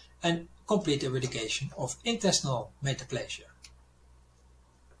dysplasia and complete eradication of intestinal metaplasia.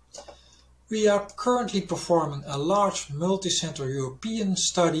 We are currently performing a large multi-center European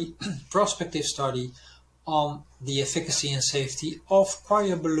study, prospective study, on the efficacy and safety of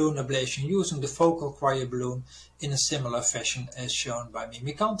cryoballoon ablation using the focal cryoballoon in a similar fashion as shown by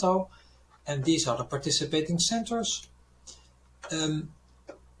Mimi Kanto. And these are the participating centers.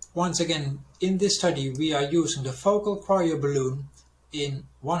 Once again, in this study we are using the focal cryoballoon in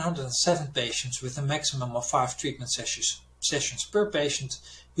 107 patients with a maximum of 5 treatment sessions per patient,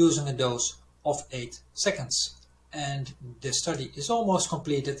 using a dose of 8 seconds. And the study is almost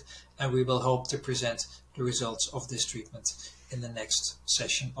completed, and we will hope to present the results of this treatment in the next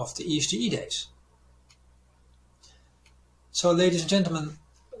session of the ESGE days. So, ladies and gentlemen,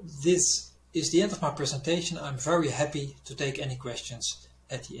 this is the end of my presentation. I'm very happy to take any questions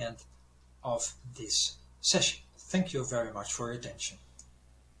at the end of this session. Thank you very much for your attention.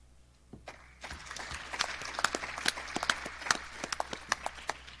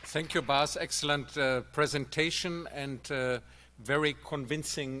 Thank you, Bas. Excellent presentation and very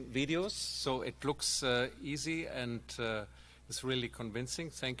convincing videos. So it looks easy and it's really convincing.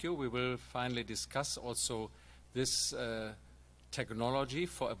 Thank you. We will finally discuss also this technology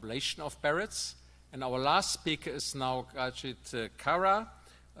for ablation of Barrett's. And our last speaker is now Ajit Kara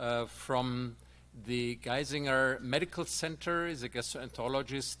from the Geisinger Medical Center. He's a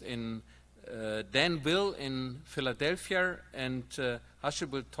gastroenterologist in Danville in Philadelphia, and Ashit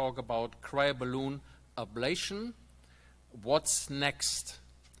will talk about cryoballoon ablation. What's next?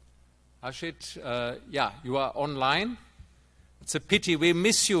 Ashit, yeah, you are online. It's a pity. We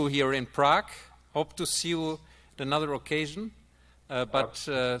miss you here in Prague. Hope to see you at another occasion. But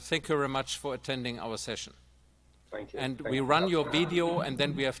thank you very much for attending our session. Thank you. And we run your video, and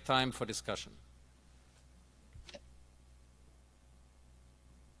then we have time for discussion.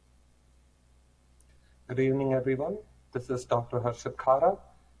 Good evening, everyone. This is Dr. Harshit Khara.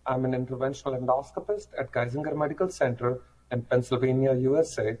 I'm an interventional endoscopist at Geisinger Medical Center in Pennsylvania,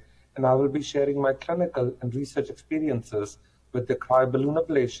 USA, and I will be sharing my clinical and research experiences with the cryoballoon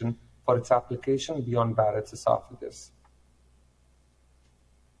ablation for its application beyond Barrett's esophagus.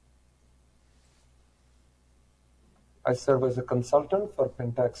 I serve as a consultant for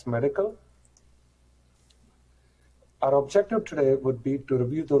PENTAX Medical. Our objective today would be to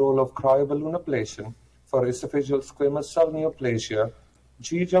review the role of cryoballoon ablation for esophageal squamous cell neoplasia,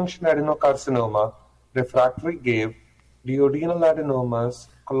 G-junction adenocarcinoma, refractory GAVE, duodenal adenomas,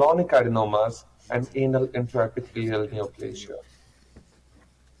 colonic adenomas, and anal intraepithelial neoplasia.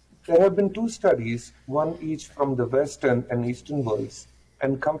 There have been 2 studies, one each from the Western and Eastern worlds,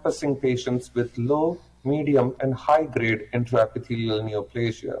 encompassing patients with low, medium, and high-grade intraepithelial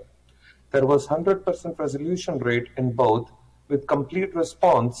neoplasia. There was 100% resolution rate in both, with complete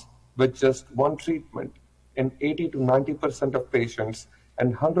response with just one treatment in 80 to 90% of patients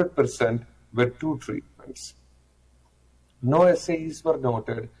and 100% with 2 treatments. No SAEs were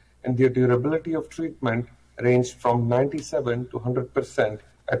noted, and the durability of treatment ranged from 97 to 100%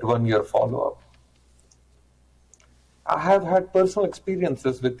 at 1-year follow-up. I have had personal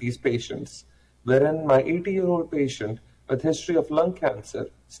experiences with these patients, wherein my 80-year-old patient with history of lung cancer,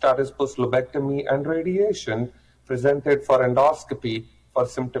 status post-lobectomy and radiation, presented for endoscopy for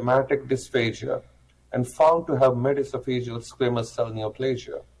symptomatic dysphagia and found to have mid-esophageal squamous cell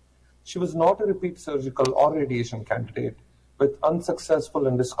neoplasia. She was not a repeat surgical or radiation candidate, with unsuccessful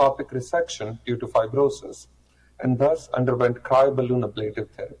endoscopic resection due to fibrosis, and thus underwent cryoballoon ablative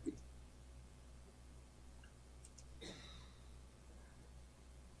therapy.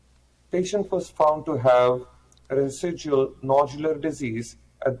 Patient was found to have residual nodular disease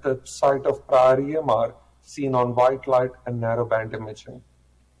at the site of prior EMR seen on white light and narrowband imaging.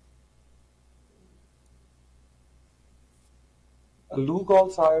 A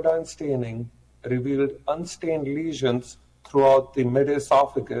Lugol's iodine staining revealed unstained lesions throughout the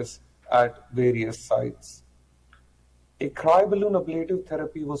mid-esophagus at various sites. A cryoballoon ablative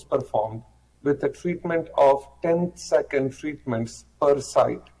therapy was performed with a treatment of 10-second treatments per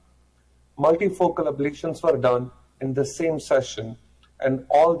site. Multifocal ablations were done in the same session, and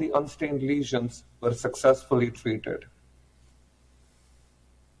all the unstained lesions were successfully treated.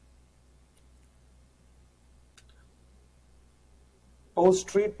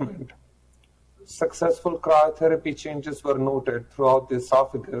 Post-treatment, successful cryotherapy changes were noted throughout the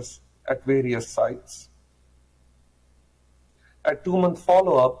esophagus at various sites. At 2-month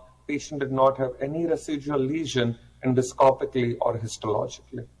follow-up, patient did not have any residual lesion endoscopically or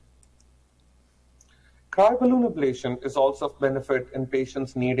histologically. Cryoballoon ablation is also of benefit in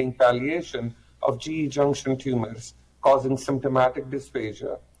patients needing palliation of GE junction tumors causing symptomatic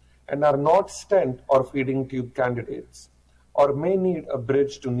dysphagia and are not stent or feeding tube candidates, or may need a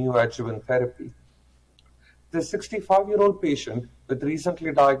bridge to neoadjuvant therapy. This 65-year-old patient with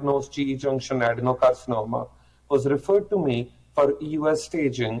recently diagnosed GE junction adenocarcinoma was referred to me for EUS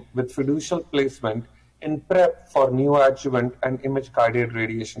staging with fiducial placement in prep for neoadjuvant and image-guided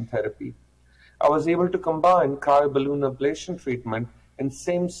radiation therapy. I was able to combine cryoballoon ablation treatment in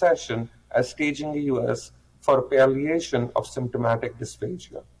same session as staging EUS for palliation of symptomatic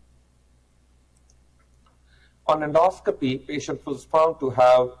dysphagia. On endoscopy, patient was found to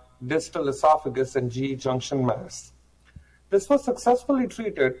have distal esophagus and GE junction mass. This was successfully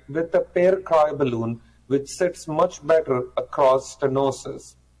treated with a pair cryoballoon, which sits much better across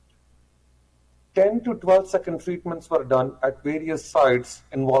stenosis. 10 to 12-second treatments were done at various sites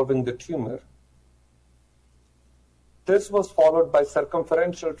involving the tumor. This was followed by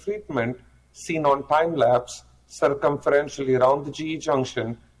circumferential treatment seen on time-lapse circumferentially around the GE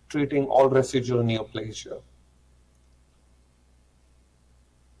junction, treating all residual neoplasia.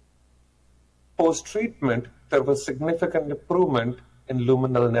 Post-treatment, there was significant improvement in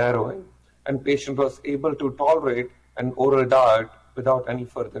luminal narrowing, and patient was able to tolerate an oral diet without any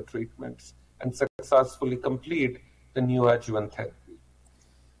further treatments and successfully complete the neoadjuvant therapy.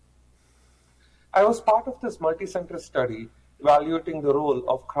 I was part of this multi-center study evaluating the role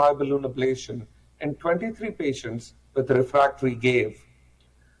of cryoballoon ablation in 23 patients with refractory GAVE.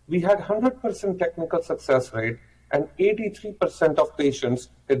 We had 100% technical success rate, and 83% of patients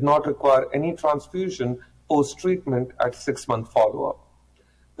did not require any transfusion post-treatment at 6-month follow-up.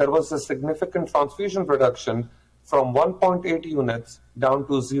 There was a significant transfusion reduction from 1.8 units down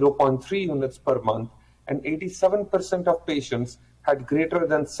to 0.3 units per month, and 87% of patients had greater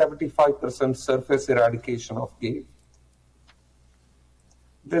than 75% surface eradication of GAVE.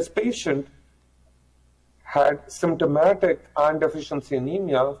 This patient had symptomatic iron deficiency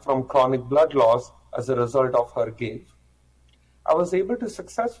anemia from chronic blood loss as a result of her GAVE. I was able to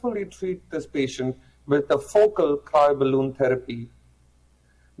successfully treat this patient with a focal cryoballoon therapy.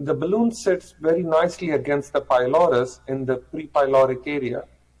 The balloon sits very nicely against the pylorus in the prepyloric area,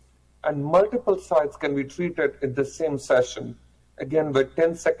 and multiple sites can be treated in the same session, again with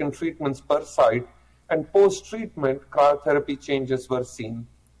 10-second treatments per site, and post-treatment cryotherapy changes were seen.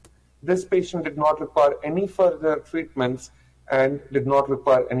 This patient did not require any further treatments and did not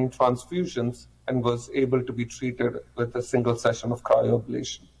require any transfusions and was able to be treated with a single session of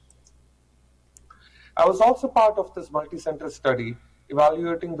cryoablation. I was also part of this multi-center study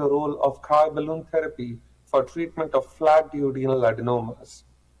evaluating the role of cryoballoon therapy for treatment of flat duodenal adenomas.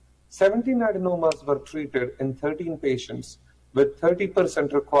 17 adenomas were treated in 13 patients, with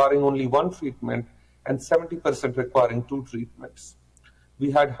 30% requiring only one treatment and 70% requiring 2 treatments.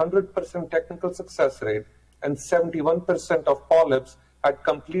 We had 100% technical success rate, and 71% of polyps had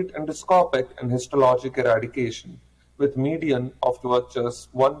complete endoscopic and histologic eradication, with median of just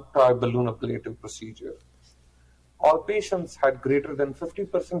one cryoballoon ablative procedure. All patients had greater than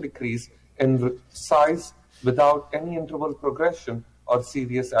 50% decrease in size without any interval progression or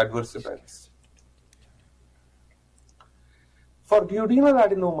serious adverse events. For duodenal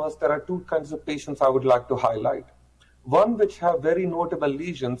adenomas, there are 2 kinds of patients I would like to highlight. One which have very notable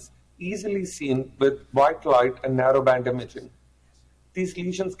lesions easily seen with white light and narrowband imaging. These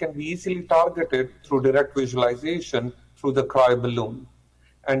lesions can be easily targeted through direct visualization through the cryoballoon,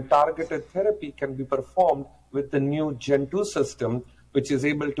 and targeted therapy can be performed with the new Gen 2 system, which is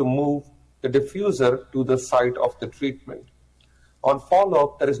able to move the diffuser to the site of the treatment. On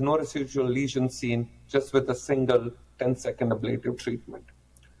follow-up, there is no residual lesion seen, just with a single 10-second ablative treatment.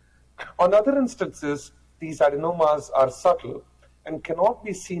 On other instances, these adenomas are subtle and cannot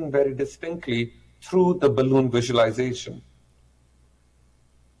be seen very distinctly through the balloon visualization.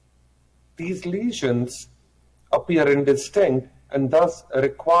 These lesions appear indistinct and thus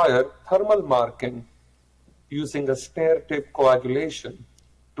require thermal marking using a snare tip coagulation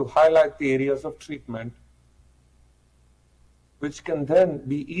to highlight the areas of treatment, which can then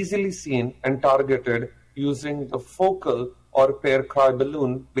be easily seen and targeted using the focal or pair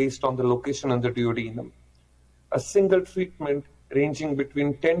cryoballoon based on the location in the duodenum. A single treatment ranging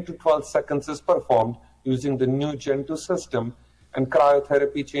between 10 to 12 seconds is performed using the new Gen 2 system, and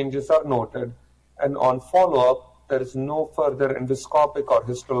cryotherapy changes are noted, and on follow-up, there is no further endoscopic or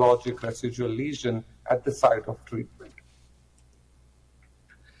histologic residual lesion at the site of treatment.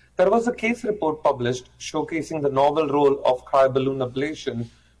 There was a case report published showcasing the novel role of cryoballoon ablation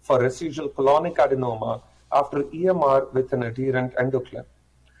for residual colonic adenoma after EMR with an adherent endoclip.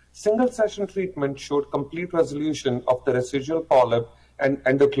 Single-session treatment showed complete resolution of the residual polyp and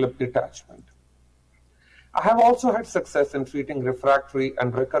endoclip detachment. I have also had success in treating refractory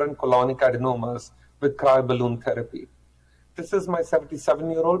and recurrent colonic adenomas with cryoballoon therapy. This is my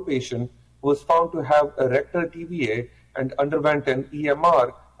 77-year-old patient who was found to have a rectal TVA and underwent an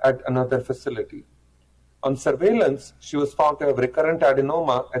EMR at another facility. On surveillance, she was found to have recurrent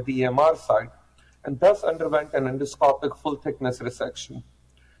adenoma at the EMR site and thus underwent an endoscopic full-thickness resection.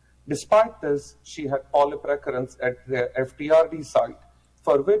 Despite this, she had polyp recurrence at the FTRD site,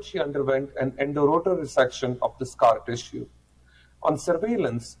 for which she underwent an endorotor resection of the scar tissue. On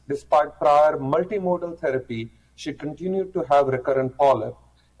surveillance, despite prior multimodal therapy, she continued to have recurrent polyp,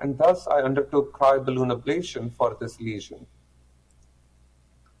 and thus I undertook cryoballoon ablation for this lesion.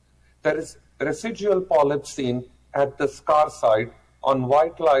 There is residual polyp seen at the scar site on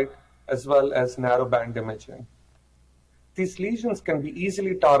white light as well as narrowband imaging. These lesions can be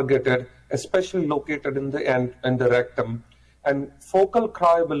easily targeted, especially located in the end and the rectum, and focal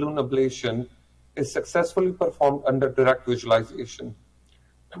cryoballoon ablation is successfully performed under direct visualization.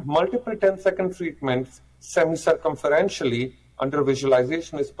 Multiple 10-second treatments semi-circumferentially under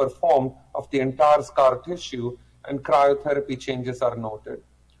visualization is performed of the entire scar tissue, and cryotherapy changes are noted.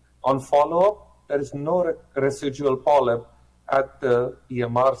 On follow-up, there is no residual polyp at the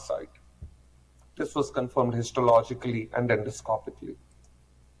EMR site. This was confirmed histologically and endoscopically.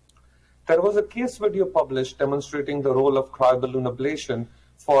 There was a case video published demonstrating the role of cryoballoon ablation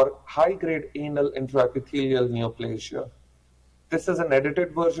for high-grade anal intraepithelial neoplasia. This is an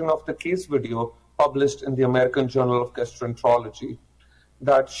edited version of the case video published in the American Journal of Gastroenterology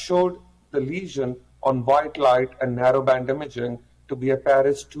that showed the lesion on white light and narrowband imaging to be a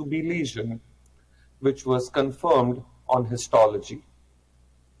Paris 2B lesion, which was confirmed on histology.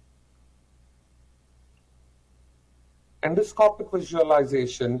 Endoscopic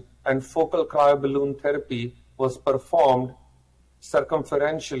visualization and focal cryoballoon therapy was performed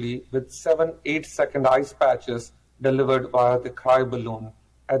circumferentially with 7 8-second ice patches delivered via the cryoballoon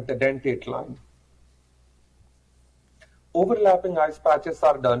at the dentate line. Overlapping ice patches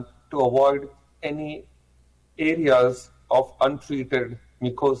are done to avoid any areas of untreated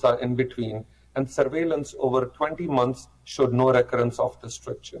mucosa in between, and surveillance over 20 months showed no recurrence of the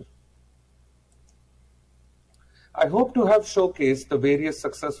stricture. I hope to have showcased the various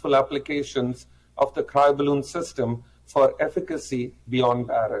successful applications of the cryoballoon system for efficacy beyond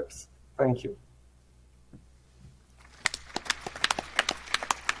Barrett's. Thank you.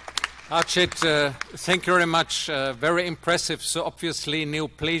 Archit, thank you very much. Very impressive. So obviously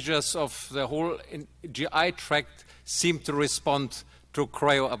neoplasias of the whole GI tract seem to respond to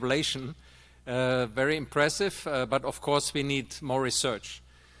cryoablation. Very impressive, but of course we need more research.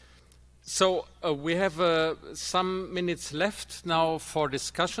 So we have some minutes left now for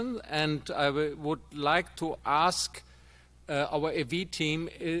discussion, and I would like to ask our AV team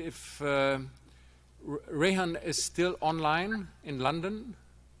if Rehan is still online in London.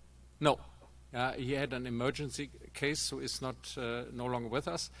 No, he had an emergency case, so is not no longer with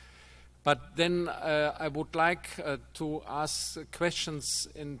us. But then I would like to ask questions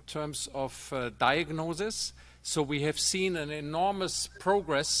in terms of diagnosis. So we have seen an enormous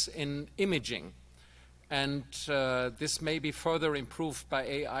progress in imaging, and this may be further improved by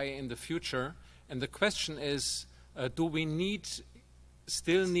AI in the future. And the question is, do we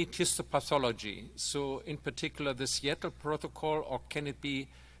still need histopathology? So in particular the Seattle protocol, or can it be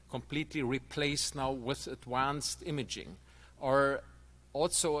completely replaced now with advanced imaging? Or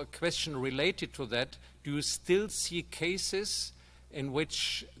also a question related to that, do you still see cases in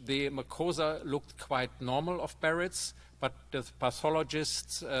which the mucosa looked quite normal of Barrett's, but the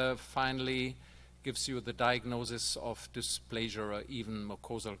pathologist finally gives you the diagnosis of dysplasia or even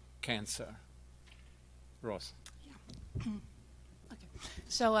mucosal cancer? Ross. Yeah. Okay.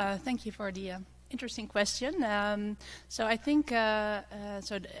 So thank you for the interesting question. So I think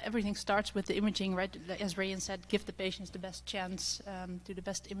everything starts with the imaging, right? As Rayan said, give the patients the best chance, do the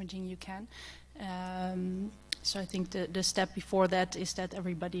best imaging you can. So I think the step before that is that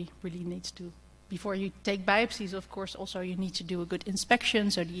everybody really needs to, before you take biopsies, of course, also you need to do a good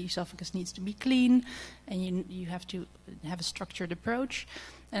inspection, so the esophagus needs to be clean, and you have to have a structured approach.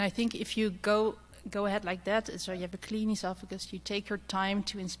 And I think if you go ahead like that, so you have a clean esophagus, you take your time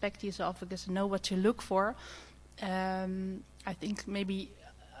to inspect the esophagus and know what to look for, I think maybe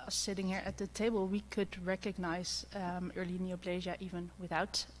us sitting here at the table, we could recognize early neoplasia even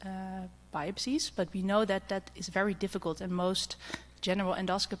without biopsies, but we know that that is very difficult, and most general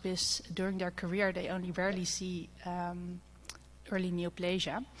endoscopists during their career, they only rarely see early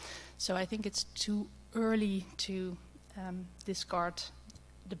neoplasia. So I think it's too early to discard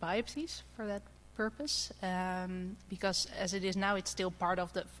the biopsies for that purpose, because as it is now, it's still part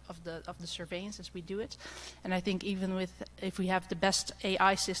of the surveillance as we do it. And I think even if we have the best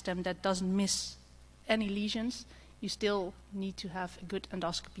AI system that doesn't miss any lesions, you still need to have a good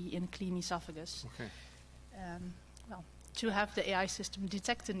endoscopy in a clean esophagus. Okay. Well, to have the AI system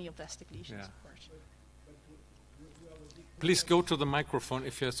detect the neoplastic lesions, of course. Please go to the microphone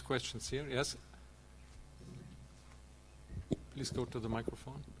if you have questions here. Yes? Please go to the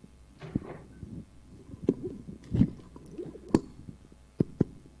microphone.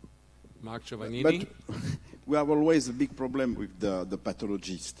 Mark Giovannini. But we have always a big problem with the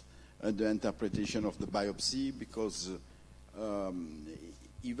pathologist and the interpretation of the biopsy, because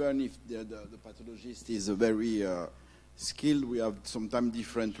even if the pathologist is very skilled, we have sometimes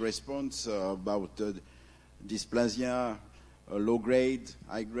different response about dysplasia, low grade,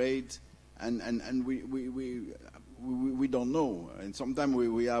 high grade, and we don't know. And sometimes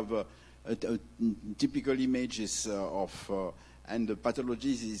we have typical images of and the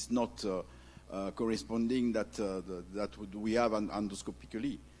pathology is not corresponding that we have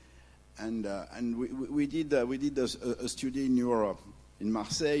endoscopically. And we did a study in Europe, in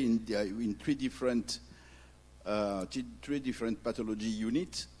Marseille, in three different pathology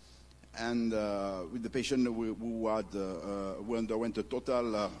units, and with the patient who underwent a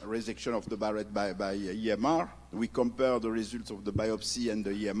total resection of the Barrett by EMR. We compared the results of the biopsy and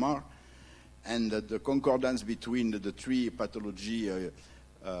the EMR, and the concordance between the three pathology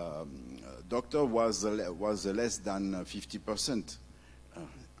doctor was less than 50%.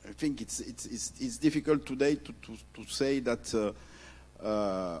 I think it's difficult today to say that the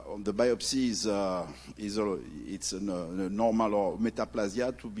biopsy it's a normal or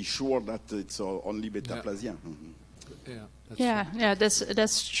metaplasia, to be sure that it's only metaplasia. Yeah,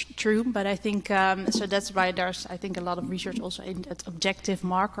 that's true. But I think so. That's why there's, I think, a lot of research also aimed at objective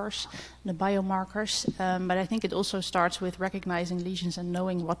markers, the biomarkers. But I think it also starts with recognizing lesions and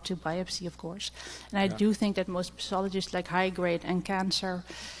knowing what to biopsy, of course. And I do think that most pathologists, like high grade and cancer.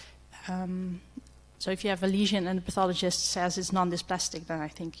 So if you have a lesion and the pathologist says it's non-dysplastic, then I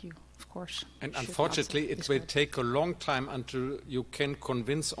think you, of course. And unfortunately, it will take a long time until you can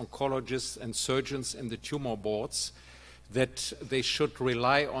convince oncologists and surgeons in the tumor boards that they should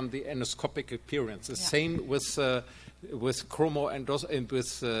rely on the endoscopic appearance. The same with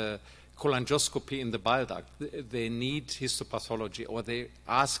cholangioscopy in the bile duct. They need histopathology, or they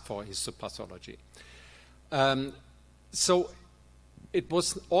ask for histopathology. So it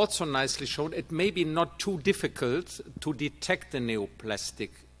was also nicely shown it may be not too difficult to detect the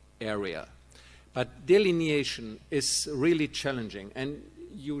neoplastic area, but delineation is really challenging. And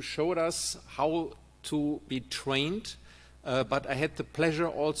you showed us how to be trained, but I had the pleasure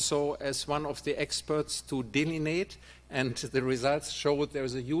also as one of the experts to delineate, and the results showed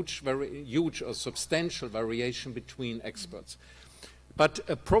there's a huge or substantial variation between experts. But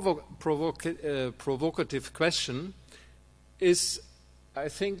a provocative question is, I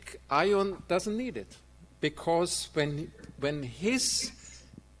think Ion doesn't need it, because when his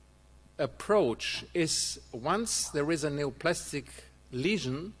approach is, once there is a neoplastic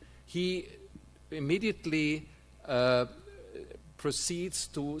lesion, he immediately proceeds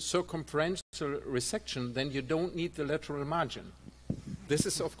to circumferential resection, then you don't need the lateral margin. This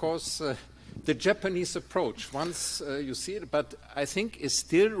is, of course, the Japanese approach, once you see it, but I think is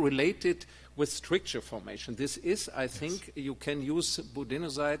still related with stricture formation. This is, I think, you can use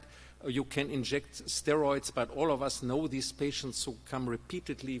budesonide you can inject steroids, but all of us know these patients who come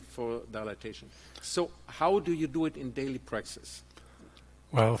repeatedly for dilatation. So how do you do it in daily practice?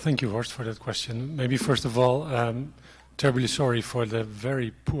 Well, thank you, Horst, for that question. Maybe first of all, terribly sorry for the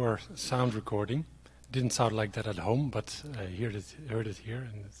very poor sound recording. It didn't sound like that at home, but I heard it here,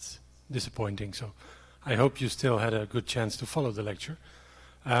 and it's disappointing. So I hope you still had a good chance to follow the lecture.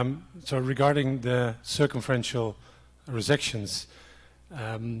 So regarding the circumferential resections,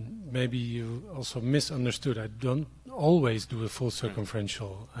 maybe you also misunderstood. I don't always do a full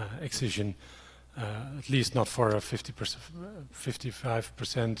circumferential excision, at least not for a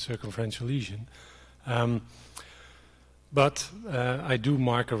 55% circumferential lesion. But I do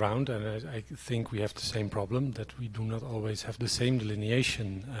mark around, and I think we have the same problem, that we do not always have the same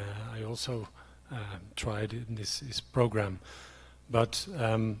delineation. I also tried in this program. But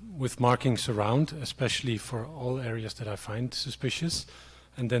with markings around, especially for all areas that I find suspicious,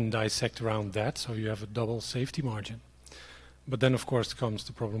 and then dissect around that, so you have a double safety margin. But then, of course, comes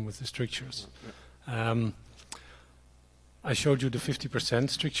the problem with the strictures. I showed you the 50%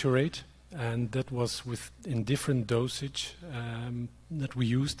 stricture rate, and that was in different dosage that we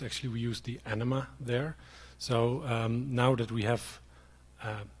used. Actually, we used the enema there. So now that we have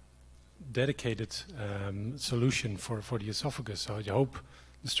dedicated solution for the esophagus, so I hope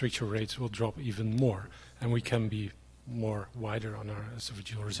the stricture rates will drop even more, and we can be more wider on our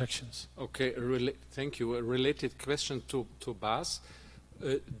esophageal resections. Okay, thank you. A related question to Bas.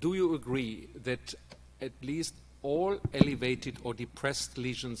 Do you agree that at least all elevated or depressed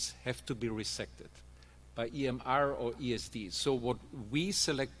lesions have to be resected by EMR or ESD? So what we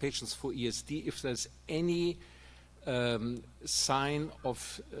select patients for ESD if there's any sign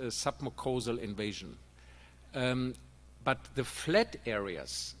of submucosal invasion. But the flat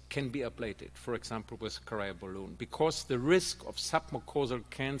areas can be ablated, for example, with cryoballoon, because the risk of submucosal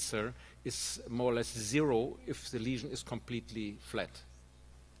cancer is more or less zero if the lesion is completely flat.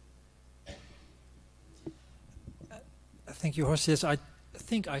 Thank you, Horst. Yes, I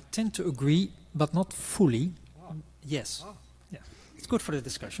think I tend to agree, but not fully. Oh. Yes. Oh. Yeah. It's good for the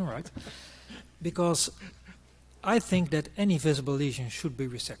discussion, right? Because I think that any visible lesion should be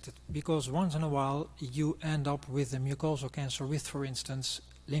resected, because once in a while you end up with a mucosal cancer with, for instance,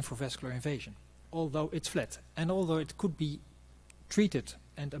 lymphovascular invasion, although it's flat. And although it could be treated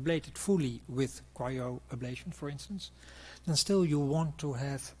and ablated fully with cryoablation, for instance, then still you want to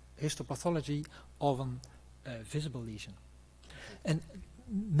have histopathology of a visible lesion. And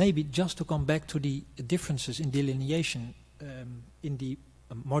maybe just to come back to the differences in delineation in the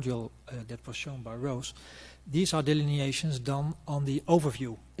module that was shown by Rose, these are delineations done on the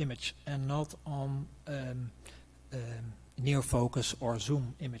overview image and not on near focus or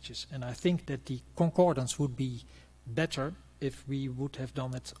zoom images. And I think that the concordance would be better if we would have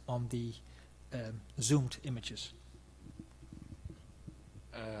done it on the zoomed images.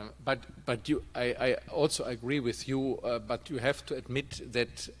 I also agree with you, but you have to admit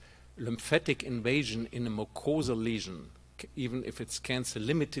that lymphatic invasion in a mucosal lesion, even if it's cancer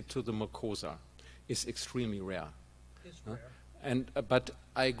limited to the mucosa, is extremely rare. It's rare. But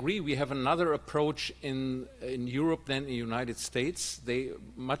I agree, we have another approach in Europe than in the United States. They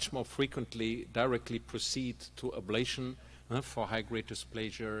much more frequently directly proceed to ablation for high-grade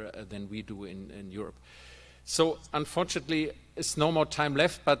dysplasia than we do in Europe. So unfortunately, there's no more time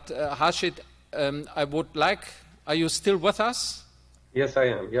left, but Harshit, I would like, are you still with us? Yes, I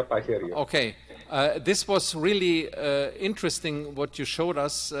am. Yep, I hear you. Okay. This was really interesting what you showed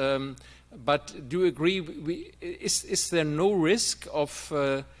us, but do you agree, is there no risk of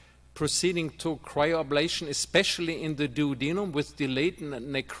proceeding to cryoablation, especially in the duodenum with delayed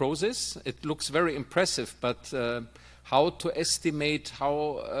necrosis? It looks very impressive, but how to estimate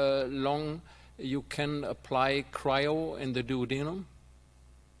how long you can apply cryo in the duodenum?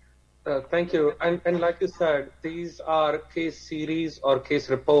 Thank you. And like you said, these are case series or case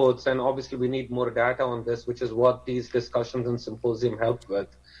reports, and obviously we need more data on this, which is what these discussions and symposium help with.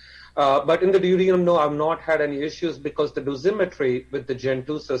 But in the duodenum, no, I've not had any issues because the dosimetry with the Gen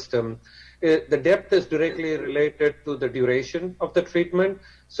 2 system, the depth is directly related to the duration of the treatment.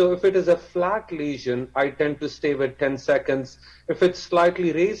 So if it is a flat lesion, I tend to stay with 10 seconds. If it's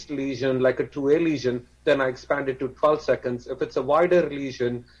slightly raised lesion, like a 2A lesion, then I expand it to 12 seconds. If it's a wider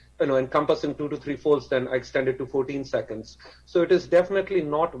lesion, encompassing 2 to 3 folds, then I extend it to 14 seconds. So it is definitely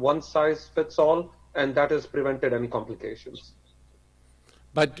not one size fits all, and that has prevented any complications.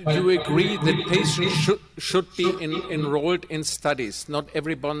 But do you agree that patients should be enrolled in studies? Not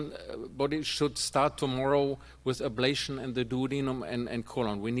everybody should start tomorrow with ablation in the duodenum and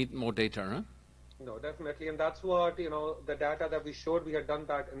colon. We need more data, huh? No, definitely, and that's what, the data that we showed, we had done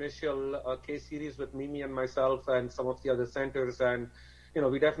that initial case series with Mimi and myself and some of the other centers, and,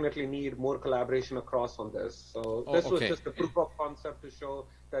 we definitely need more collaboration across on this. So this was just a proof of concept to show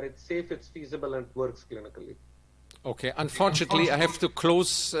that it's safe, it's feasible, and works clinically. Okay, unfortunately, I have to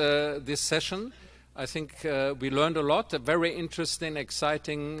close this session. I think we learned a lot, a very interesting,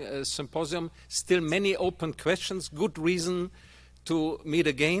 exciting symposium. Still many open questions, good reason to meet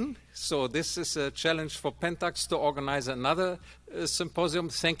again. So this is a challenge for PENTAX to organize another symposium.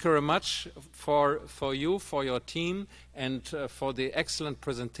 Thank you very much for you, for your team, and for the excellent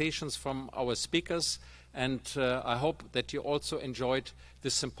presentations from our speakers. And I hope that you also enjoyed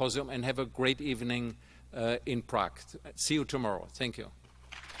this symposium and have a great evening in Prague. See you tomorrow. Thank you.